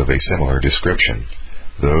others of a similar description.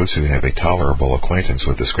 Those who have a tolerable acquaintance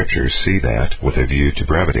with the Scriptures see that, with a view to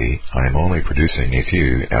brevity, I am only producing a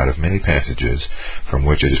few out of many passages from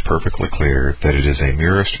which it is perfectly clear that it is a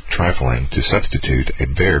merest trifling to substitute a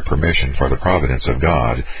bare permission for the providence of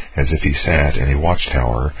God, as if he sat in a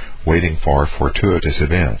watchtower, waiting for fortuitous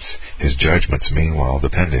events, his judgments meanwhile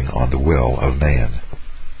depending on the will of man.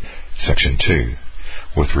 Section 2.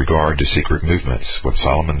 With regard to secret movements, what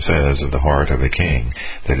Solomon says of the heart of a king,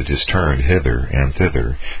 that it is turned hither and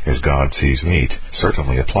thither, as God sees meet,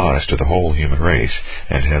 certainly applies to the whole human race,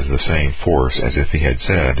 and has the same force as if he had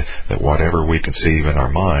said that whatever we conceive in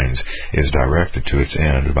our minds is directed to its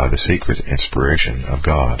end by the secret inspiration of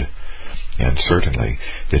God. And certainly,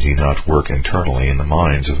 did he not work internally in the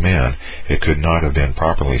minds of men, it could not have been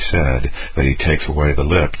properly said that he takes away the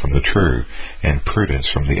lip from the true, and prudence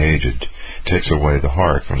from the aged, takes away the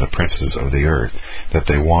heart from the princes of the earth, that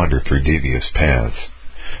they wander through devious paths.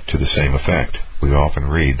 To the same effect, we often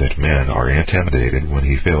read that men are intimidated when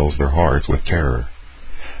he fills their hearts with terror.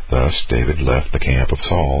 Thus David left the camp of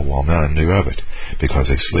Saul while none knew of it, because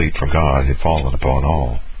a sleep from God had fallen upon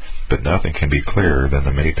all. But nothing can be clearer than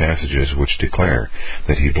the many passages which declare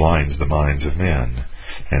that he blinds the minds of men,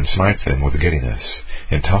 and smites them with giddiness,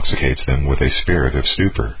 intoxicates them with a spirit of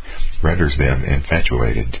stupor, renders them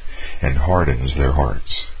infatuated, and hardens their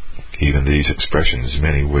hearts. Even these expressions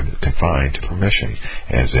many would confine to permission,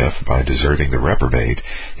 as if, by deserting the reprobate,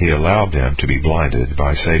 he allowed them to be blinded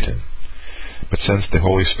by Satan. But since the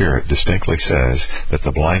Holy Spirit distinctly says that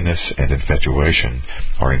the blindness and infatuation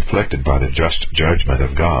are inflicted by the just judgment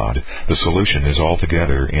of God, the solution is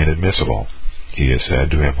altogether inadmissible. He is said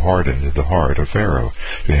to have hardened the heart of Pharaoh,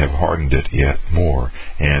 to have hardened it yet more,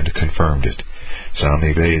 and confirmed it. Some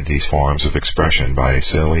evade these forms of expression by a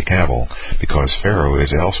silly cavil, because Pharaoh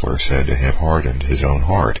is elsewhere said to have hardened his own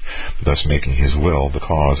heart, thus making his will the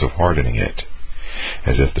cause of hardening it.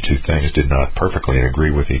 As if the two things did not perfectly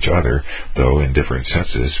agree with each other, though in different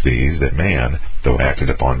senses, viz. That man, though acted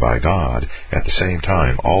upon by God, at the same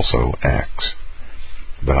time also acts.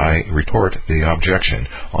 But I retort the objection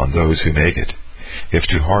on those who make it. If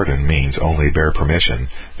to harden means only bare permission,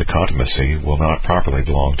 the contumacy will not properly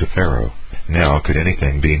belong to Pharaoh. Now could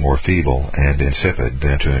anything be more feeble and insipid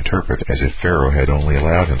than to interpret as if Pharaoh had only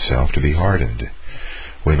allowed himself to be hardened?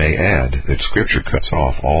 We may add that Scripture cuts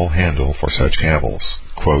off all handle for such cavils.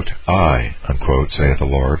 Quote, I, unquote, saith the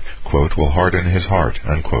Lord, quote, will harden his heart,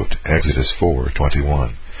 unquote, Exodus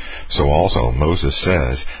 4:21. So also Moses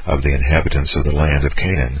says of the inhabitants of the land of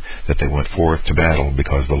Canaan that they went forth to battle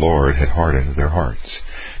because the Lord had hardened their hearts.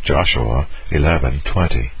 Joshua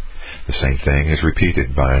 11:20. The same thing is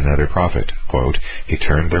repeated by another prophet, quote, he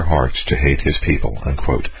turned their hearts to hate his people,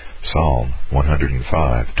 unquote, Psalm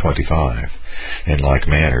 105:25. In like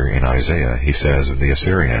manner, in Isaiah, he says of the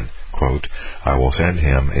Assyrian, quote, I will send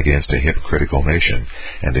him against a hypocritical nation,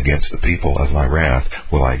 and against the people of my wrath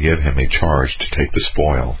will I give him a charge to take the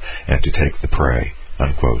spoil, and to take the prey,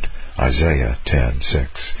 unquote, Isaiah 10:6.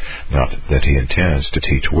 Not that he intends to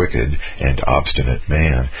teach wicked and obstinate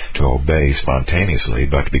man to obey spontaneously,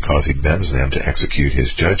 but because he bends them to execute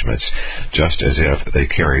his judgments, just as if they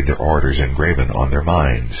carried their orders engraven on their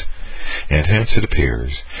minds. And hence it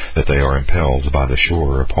appears that they are impelled by the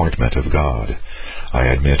sure appointment of God. I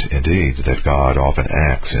admit, indeed, that God often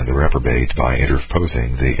acts in the reprobate by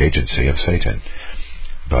interposing the agency of Satan,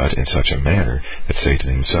 but in such a manner that Satan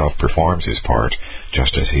himself performs his part,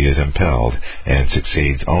 just as he is impelled, and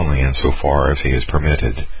succeeds only in so far as he is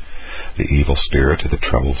permitted. The evil spirit that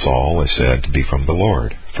troubled Saul is said to be from the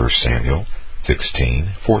Lord, 1 Samuel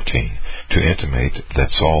 16:14, to intimate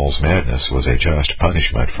that Saul's madness was a just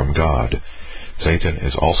punishment from God. Satan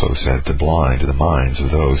is also said to blind the minds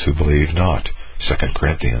of those who believe not, 2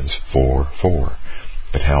 Corinthians 4:4.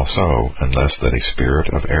 But how so, unless that a spirit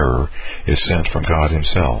of error is sent from God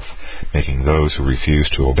himself, making those who refuse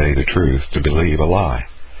to obey the truth to believe a lie?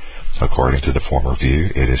 According to the former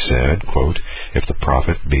view, it is said, quote, if the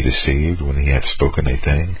prophet be deceived when he hath spoken a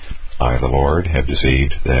thing, I, the Lord, have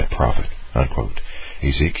deceived that prophet, unquote.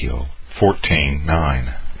 Ezekiel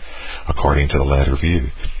 14:9. According to the latter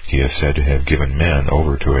view, he is said to have given men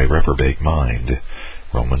over to a reprobate mind,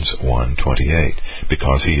 Romans 1:28,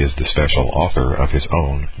 because he is the special author of his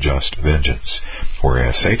own just vengeance,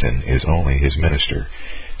 whereas Satan is only his minister.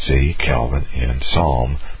 See Calvin in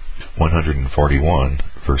Psalm 141,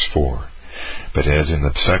 verse 4. But as in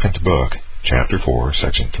the second book, chapter 4,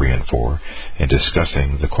 section 3 and 4, in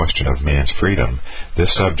discussing the question of man's freedom,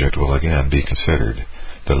 this subject will again be considered.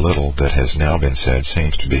 The little that has now been said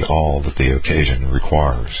seems to be all that the occasion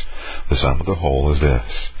requires. The sum of the whole is this: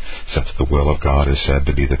 since the will of God is said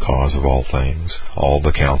to be the cause of all things, all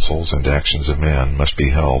the counsels and actions of men must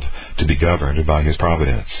be held to be governed by his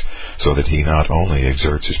providence, so that he not only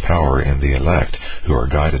exerts his power in the elect who are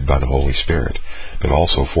guided by the Holy Spirit, but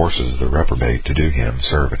also forces the reprobate to do him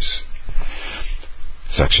service.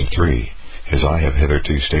 Section 3. As I have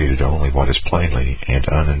hitherto stated only what is plainly and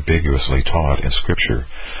unambiguously taught in Scripture,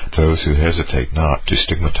 those who hesitate not to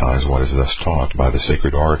stigmatize what is thus taught by the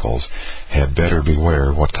sacred articles had better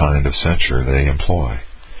beware what kind of censure they employ.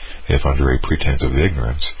 If under a pretense of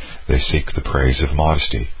ignorance they seek the praise of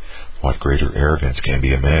modesty, what greater arrogance can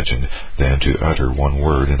be imagined than to utter one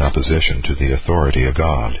word in opposition to the authority of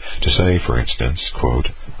God, to say, for instance, quote,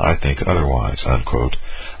 "I think otherwise," unquote,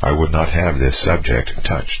 "I would not have this subject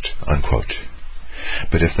touched," unquote.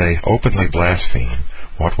 But if they openly blaspheme,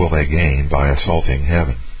 what will they gain by assaulting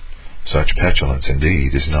heaven? Such petulance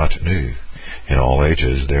indeed is not new. In all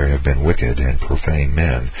ages there have been wicked and profane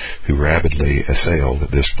men who rabidly assailed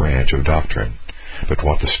this branch of doctrine. But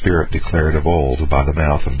what the Spirit declared of old by the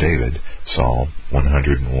mouth of David, Psalm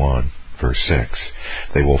 101, verse 6,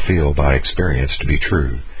 they will feel by experience to be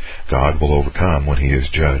true. God will overcome when he is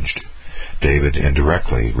judged. David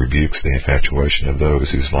indirectly rebukes the infatuation of those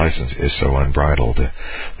whose license is so unbridled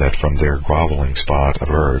that from their groveling spot of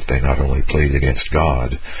earth they not only plead against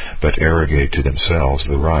God, but arrogate to themselves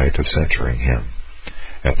the right of censuring him.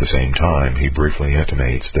 At the same time, he briefly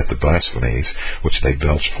intimates that the blasphemies which they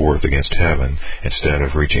belch forth against heaven, instead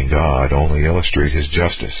of reaching God, only illustrate his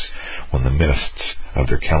justice when the mists of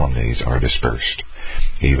their calumnies are dispersed.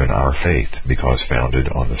 Even our faith, because founded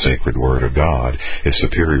on the sacred word of God, is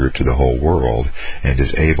superior to the whole world, and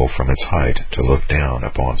is able from its height to look down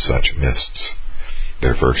upon such mists.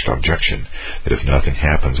 Their first objection, that if nothing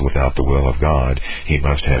happens without the will of God, he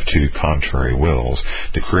must have two contrary wills,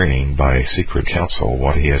 decreeing by a secret counsel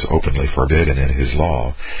what he has openly forbidden in his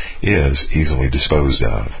law, is easily disposed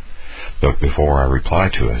of. But before I reply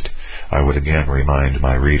to it, I would again remind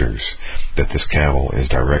my readers that this cavil is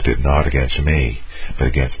directed not against me, but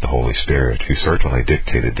against the Holy Spirit, who certainly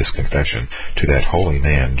dictated this confession to that holy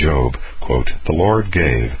man Job, quote, "The Lord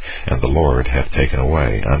gave, and the Lord hath taken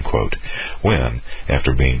away," unquote, when,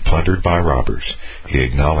 after being plundered by robbers, he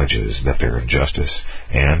acknowledges that their injustice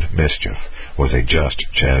and mischief was a just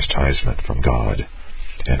chastisement from God.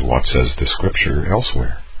 And what says the Scripture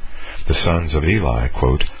elsewhere? The sons of Eli,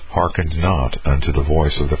 quote, "hearkened not unto the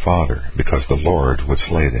voice of the Father, because the Lord would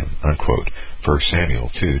slay them," unquote, 1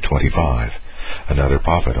 Samuel 2:25. Another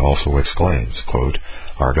prophet also exclaims, quote,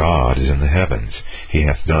 "Our God is in the heavens, he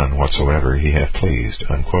hath done whatsoever he hath pleased,"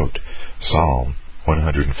 unquote, Psalm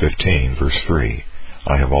 115, verse 3.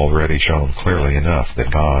 I have already shown clearly enough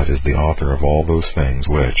that God is the author of all those things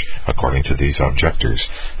which, according to these objectors,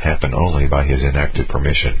 happen only by his enacted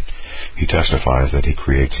permission. He testifies that he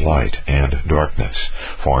creates light and darkness,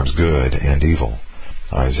 forms good and evil.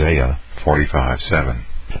 Isaiah 45:7.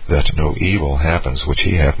 That no evil happens which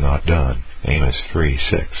he hath not done. Amos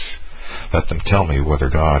 3:6. Let them tell me whether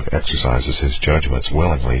God exercises his judgments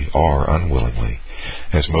willingly or unwillingly.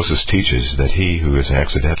 As Moses teaches that he who is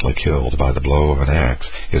accidentally killed by the blow of an axe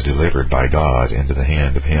is delivered by God into the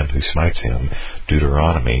hand of him who smites him,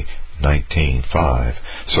 Deuteronomy 19:5.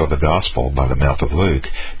 So the Gospel, by the mouth of Luke,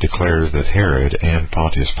 declares that Herod and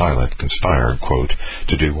Pontius Pilate conspired, quote,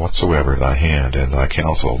 "to do whatsoever thy hand and thy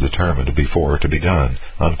counsel determined before to be done,"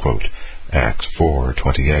 unquote, Acts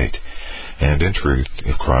 4:28. And in truth,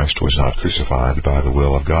 if Christ was not crucified by the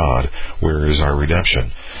will of God, where is our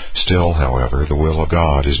redemption? Still, however, the will of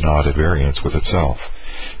God is not at variance with itself.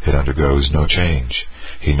 It undergoes no change.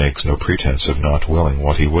 He makes no pretense of not willing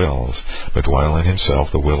what he wills, but while in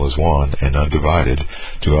himself the will is one and undivided,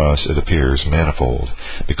 to us it appears manifold,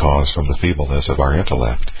 because from the feebleness of our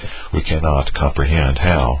intellect we cannot comprehend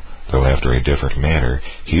how, though after a different manner,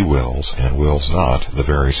 he wills and wills not the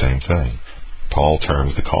very same thing. Paul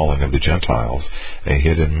terms the calling of the Gentiles a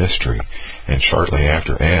hidden mystery, and shortly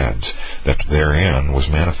after adds that therein was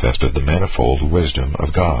manifested the manifold wisdom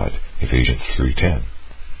of God, Ephesians 3:10.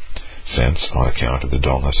 Since, on account of the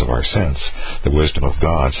dullness of our sense, the wisdom of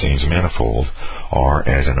God seems manifold, or,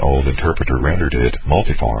 as an old interpreter rendered it,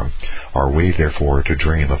 multiform, are we therefore to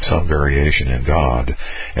dream of some variation in God,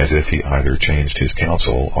 as if he either changed his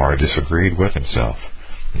counsel or disagreed with himself?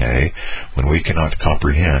 Nay, when we cannot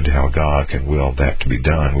comprehend how God can will that to be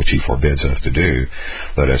done which he forbids us to do,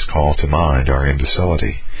 let us call to mind our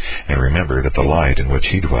imbecility, and remember that the light in which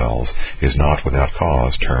he dwells is not without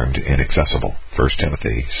cause termed inaccessible, 1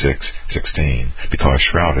 Timothy 6:16, because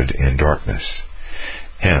shrouded in darkness.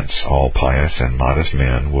 Hence, all pious and modest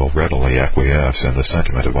men will readily acquiesce in the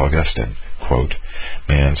sentiment of Augustine, Quote,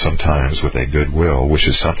 man sometimes with a good will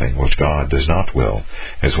wishes something which God does not will,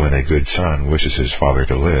 as when a good son wishes his father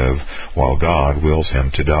to live, while God wills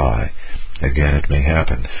him to die. Again, it may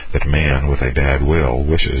happen that man with a bad will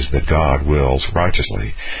wishes that God wills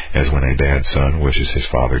righteously, as when a bad son wishes his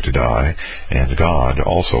father to die, and God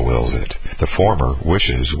also wills it. The former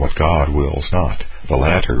wishes what God wills not. The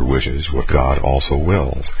latter wishes what God also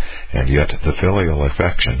wills. And yet the filial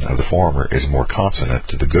affection of the former is more consonant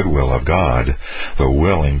to the good will of God, though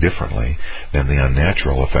willing differently, than the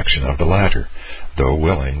unnatural affection of the latter, though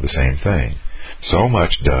willing the same thing. So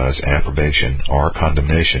much does approbation or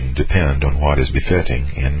condemnation depend on what is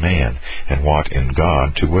befitting in man, and what in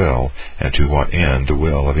God to will, and to what end the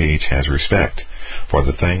will of each has respect. For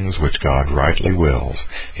the things which God rightly wills,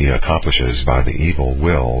 he accomplishes by the evil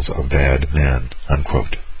wills of bad men.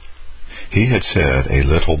 Unquote. He had said a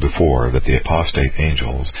little before that the apostate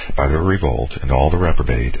angels, by their revolt, and all the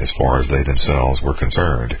reprobate, as far as they themselves were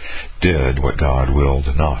concerned, did what God willed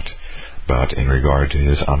not. But in regard to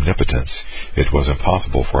his omnipotence, it was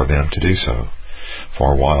impossible for them to do so.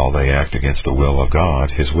 For while they act against the will of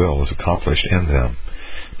God, his will is accomplished in them.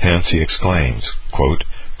 Hence he exclaims, quote,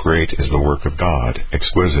 great is the work of God,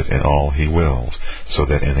 exquisite in all he wills, so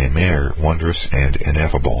that in a manner wondrous and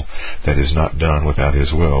ineffable, that is not done without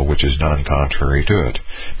his will, which is done contrary to it,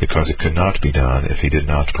 because it could not be done if he did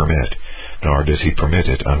not permit, nor does he permit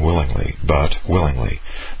it unwillingly, but willingly.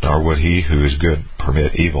 Nor would he who is good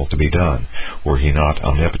permit evil to be done, were he not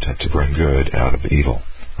omnipotent to bring good out of evil.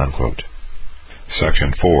 Unquote.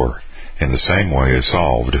 Section 4. In the same way is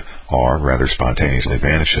solved, or rather spontaneously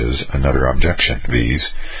vanishes, another objection, viz.,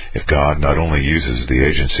 if God not only uses the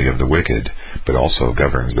agency of the wicked, but also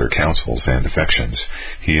governs their counsels and affections,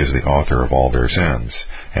 he is the author of all their sins,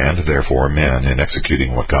 and therefore men, in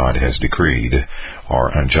executing what God has decreed,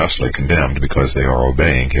 are unjustly condemned because they are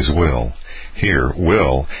obeying his will. Here,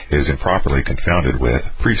 will is improperly confounded with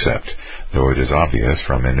precept, though it is obvious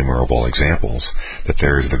from innumerable examples that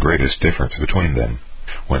there is the greatest difference between them.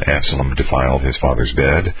 When Absalom defiled his father's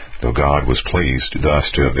bed, though God was pleased thus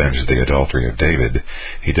to avenge the adultery of David,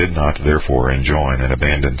 he did not therefore enjoin an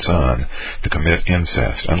abandoned son to commit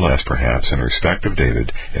incest, unless perhaps in respect of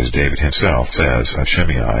David, as David himself says of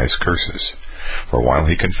Shimei's curses. For while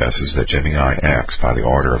he confesses that Shimei acts by the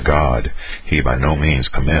order of God, he by no means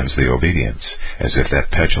commends the obedience, as if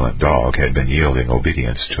that petulant dog had been yielding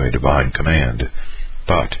obedience to a divine command.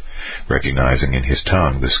 But, recognizing in his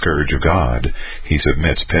tongue the scourge of God, he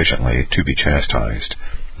submits patiently to be chastised.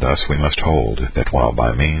 Thus we must hold that while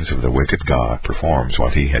by means of the wicked God performs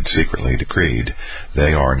what he had secretly decreed,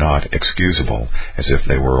 they are not excusable, as if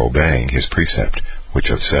they were obeying his precept, which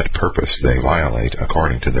of set purpose they violate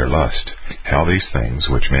according to their lust. How these things,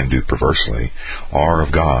 which men do perversely, are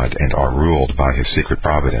of God and are ruled by his secret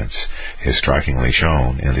providence, is strikingly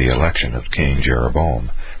shown in the election of King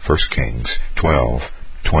Jeroboam, 1 Kings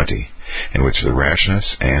 12:20, in which the rashness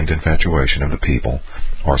and infatuation of the people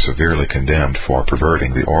are severely condemned for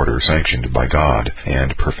perverting the order sanctioned by God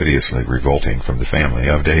and perfidiously revolting from the family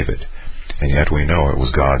of David. And yet we know it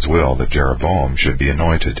was God's will that Jeroboam should be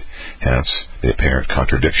anointed. Hence the apparent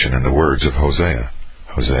contradiction in the words of Hosea,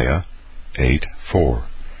 Hosea 8:4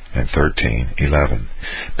 and 13:11,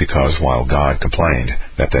 because while God complained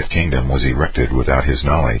that that kingdom was erected without his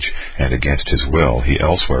knowledge and against his will, he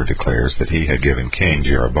elsewhere declares that he had given King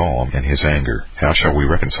Jeroboam in his anger. How shall we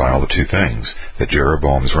reconcile the two things, that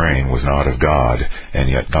Jeroboam's reign was not of God, and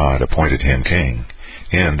yet God appointed him king?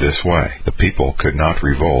 In this way, the people could not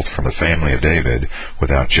revolt from the family of David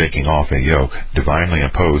without shaking off a yoke divinely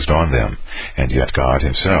imposed on them, and yet God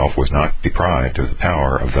himself was not deprived of the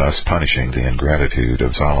power of thus punishing the ingratitude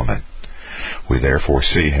of Solomon. We therefore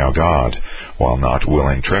see how God, while not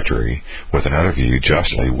willing treachery, with another view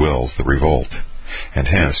justly wills the revolt. And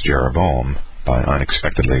hence Jeroboam, by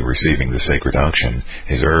unexpectedly receiving the sacred unction,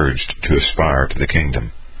 is urged to aspire to the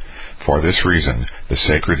kingdom. For this reason, the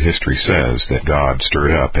sacred history says that God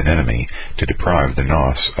stirred up an enemy to deprive the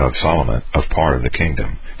Nos of Solomon of part of the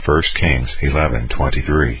kingdom, 1 Kings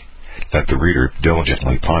 11:23. Let the reader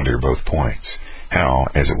diligently ponder both points. How,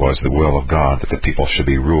 as it was the will of God that the people should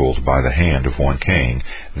be ruled by the hand of one king,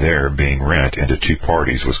 their being rent into two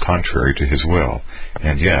parties was contrary to his will,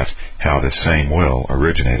 and yet how this same will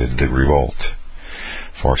originated the revolt.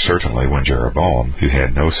 For certainly when Jeroboam, who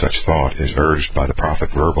had no such thought, is urged by the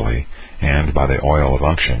prophet verbally, and by the oil of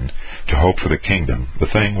unction, to hope for the kingdom, the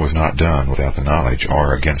thing was not done without the knowledge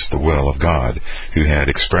or against the will of God, who had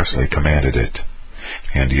expressly commanded it.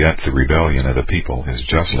 And yet the rebellion of the people is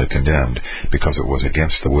justly condemned, because it was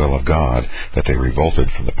against the will of God that they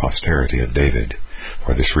revolted from the posterity of David.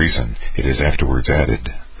 For this reason it is afterwards added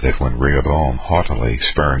that when Rehoboam haughtily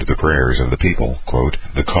spurned the prayers of the people, quote,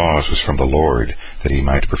 the cause was from the Lord, that he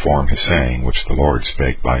might perform his saying which the Lord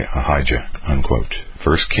spake by Ahijah, unquote.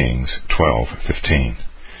 1 Kings 12:15.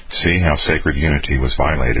 See how sacred unity was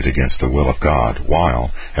violated against the will of God,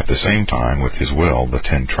 while, at the same time, with his will, the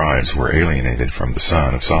 10 tribes were alienated from the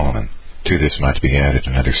son of Solomon. To this might be added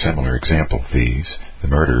another similar example, viz., the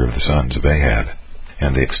murder of the sons of Ahab,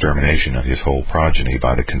 and the extermination of his whole progeny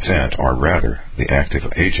by the consent, or rather, the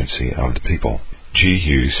active agency of the people.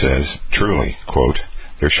 Jehu says, truly, quote,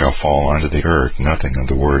 there shall fall unto the earth nothing of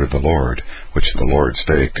the word of the Lord, which the Lord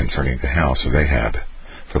spake concerning the house of Ahab.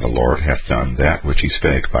 For the Lord hath done that which he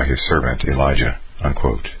spake by his servant Elijah,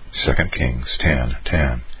 unquote. 2 Kings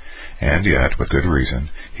 10:10. And yet, with good reason,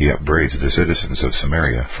 he upbraids the citizens of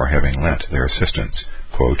Samaria for having lent their assistance.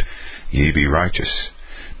 Quote, ye be righteous.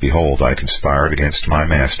 Behold, I conspired against my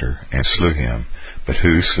master, and slew him. But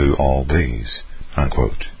who slew all these?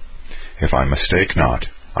 Unquote. If I mistake not,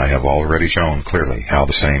 I have already shown clearly how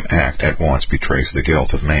the same act at once betrays the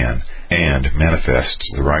guilt of man, and manifests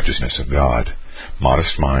the righteousness of God.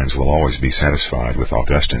 Modest minds will always be satisfied with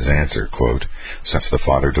Augustine's answer, quote, since the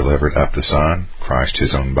Father delivered up the Son, Christ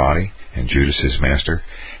his own body, and Judas his master,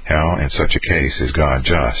 how in such a case is God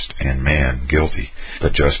just, and man guilty,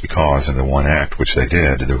 but just because in the one act which they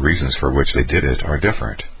did, the reasons for which they did it are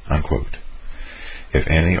different, unquote. If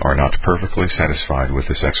any are not perfectly satisfied with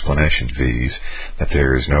this explanation, viz., that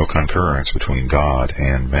there is no concurrence between God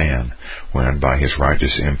and man, when by his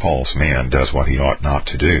righteous impulse man does what he ought not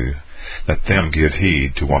to do, let them give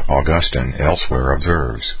heed to what Augustine elsewhere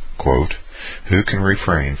observes, quote, who can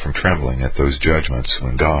refrain from trembling at those judgments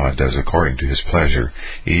when God does according to his pleasure,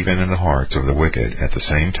 even in the hearts of the wicked, at the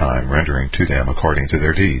same time rendering to them according to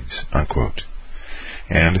their deeds, unquote.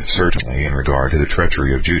 And certainly, in regard to the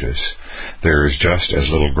treachery of Judas, there is just as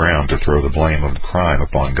little ground to throw the blame of the crime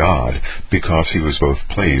upon God, because he was both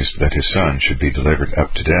pleased that his son should be delivered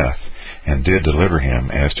up to death, and did deliver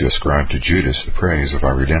him, as to ascribe to Judas the praise of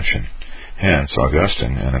our redemption. Hence,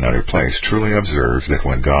 Augustine, in another place, truly observes that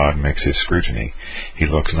when God makes his scrutiny, he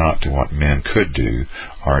looks not to what men could do,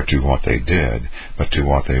 or to what they did, but to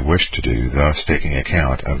what they wished to do, thus taking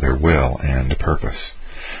account of their will and purpose.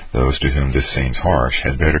 Those to whom this seems harsh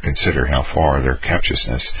had better consider how far their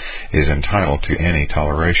captiousness is entitled to any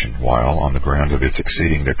toleration, while, on the ground of its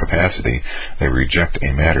exceeding their capacity, they reject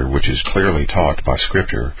a matter which is clearly taught by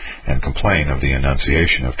Scripture, and complain of the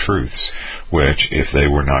enunciation of truths, which, if they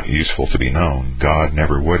were not useful to be known, God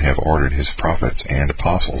never would have ordered his prophets and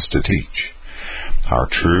apostles to teach. Our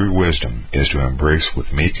true wisdom is to embrace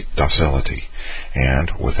with meek docility,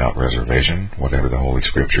 and, without reservation, whatever the Holy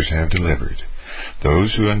Scriptures have delivered.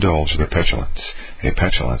 Those who indulge their petulance, a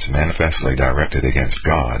petulance manifestly directed against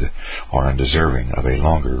God, are undeserving of a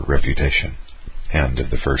longer refutation. End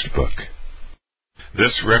of the first book.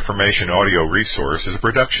 This Reformation audio resource is a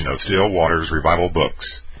production of Still Waters Revival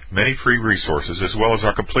Books. Many free resources, as well as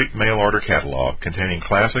our complete mail-order catalog containing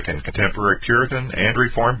classic and contemporary Puritan and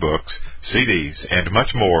Reformed books, CDs, and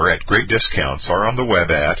much more at great discounts, are on the web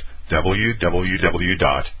at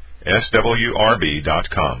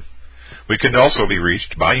www.swrb.com. We can also be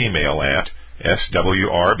reached by email at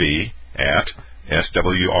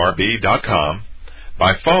swrb@swrb.com,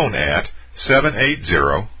 by phone at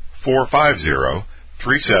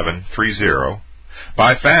 780-450-3730,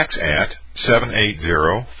 by fax at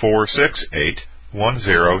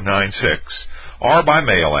 780-468-1096, or by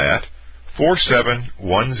mail at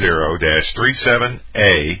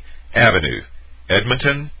 4710-37A Avenue,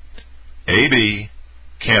 Edmonton, AB,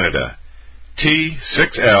 Canada,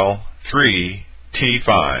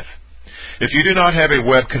 T6L3T5. If you do not have a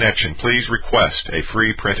web connection, please request a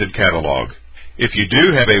free printed catalog. If you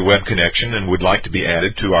do have a web connection and would like to be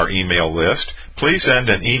added to our email list, please send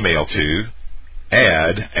an email to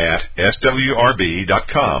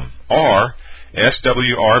add@swrb.com or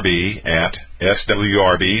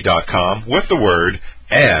swrb@swrb.com with the word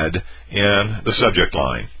add in the subject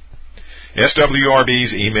line.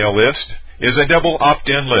 SWRB's email list is a double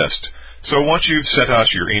opt-in list. So once you've sent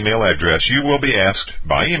us your email address, you will be asked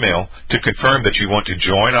by email to confirm that you want to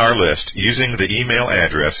join our list using the email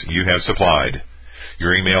address you have supplied.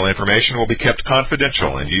 Your email information will be kept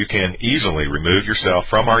confidential, and you can easily remove yourself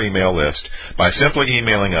from our email list by simply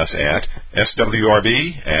emailing us at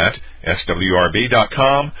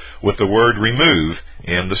swrb@swrb.com with the word remove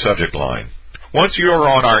in the subject line. Once you are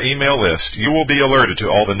on our email list, you will be alerted to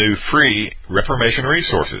all the new free Reformation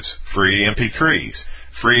resources, free MP3s,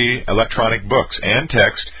 free electronic books and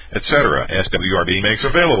text, etc. SWRB makes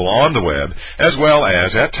available on the web, as well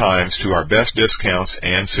as at times to our best discounts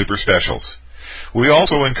and super specials. We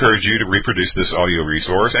also encourage you to reproduce this audio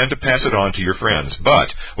resource and to pass it on to your friends,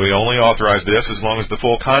 but we only authorize this as long as the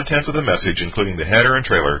full contents of the message, including the header and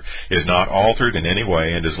trailer, is not altered in any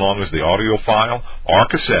way, and as long as the audio file or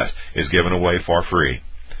cassette is given away for free.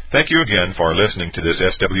 Thank you again for listening to this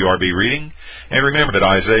SWRB reading, and remember that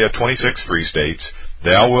Isaiah 26:3 states,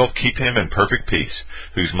 "Thou wilt keep him in perfect peace,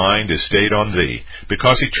 whose mind is stayed on thee,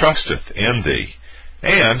 because he trusteth in thee."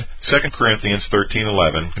 And 2 Corinthians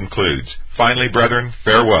 13:11 concludes, "Finally, brethren,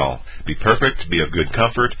 farewell. Be perfect, be of good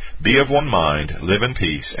comfort, be of one mind, live in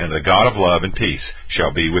peace, and the God of love and peace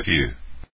shall be with you."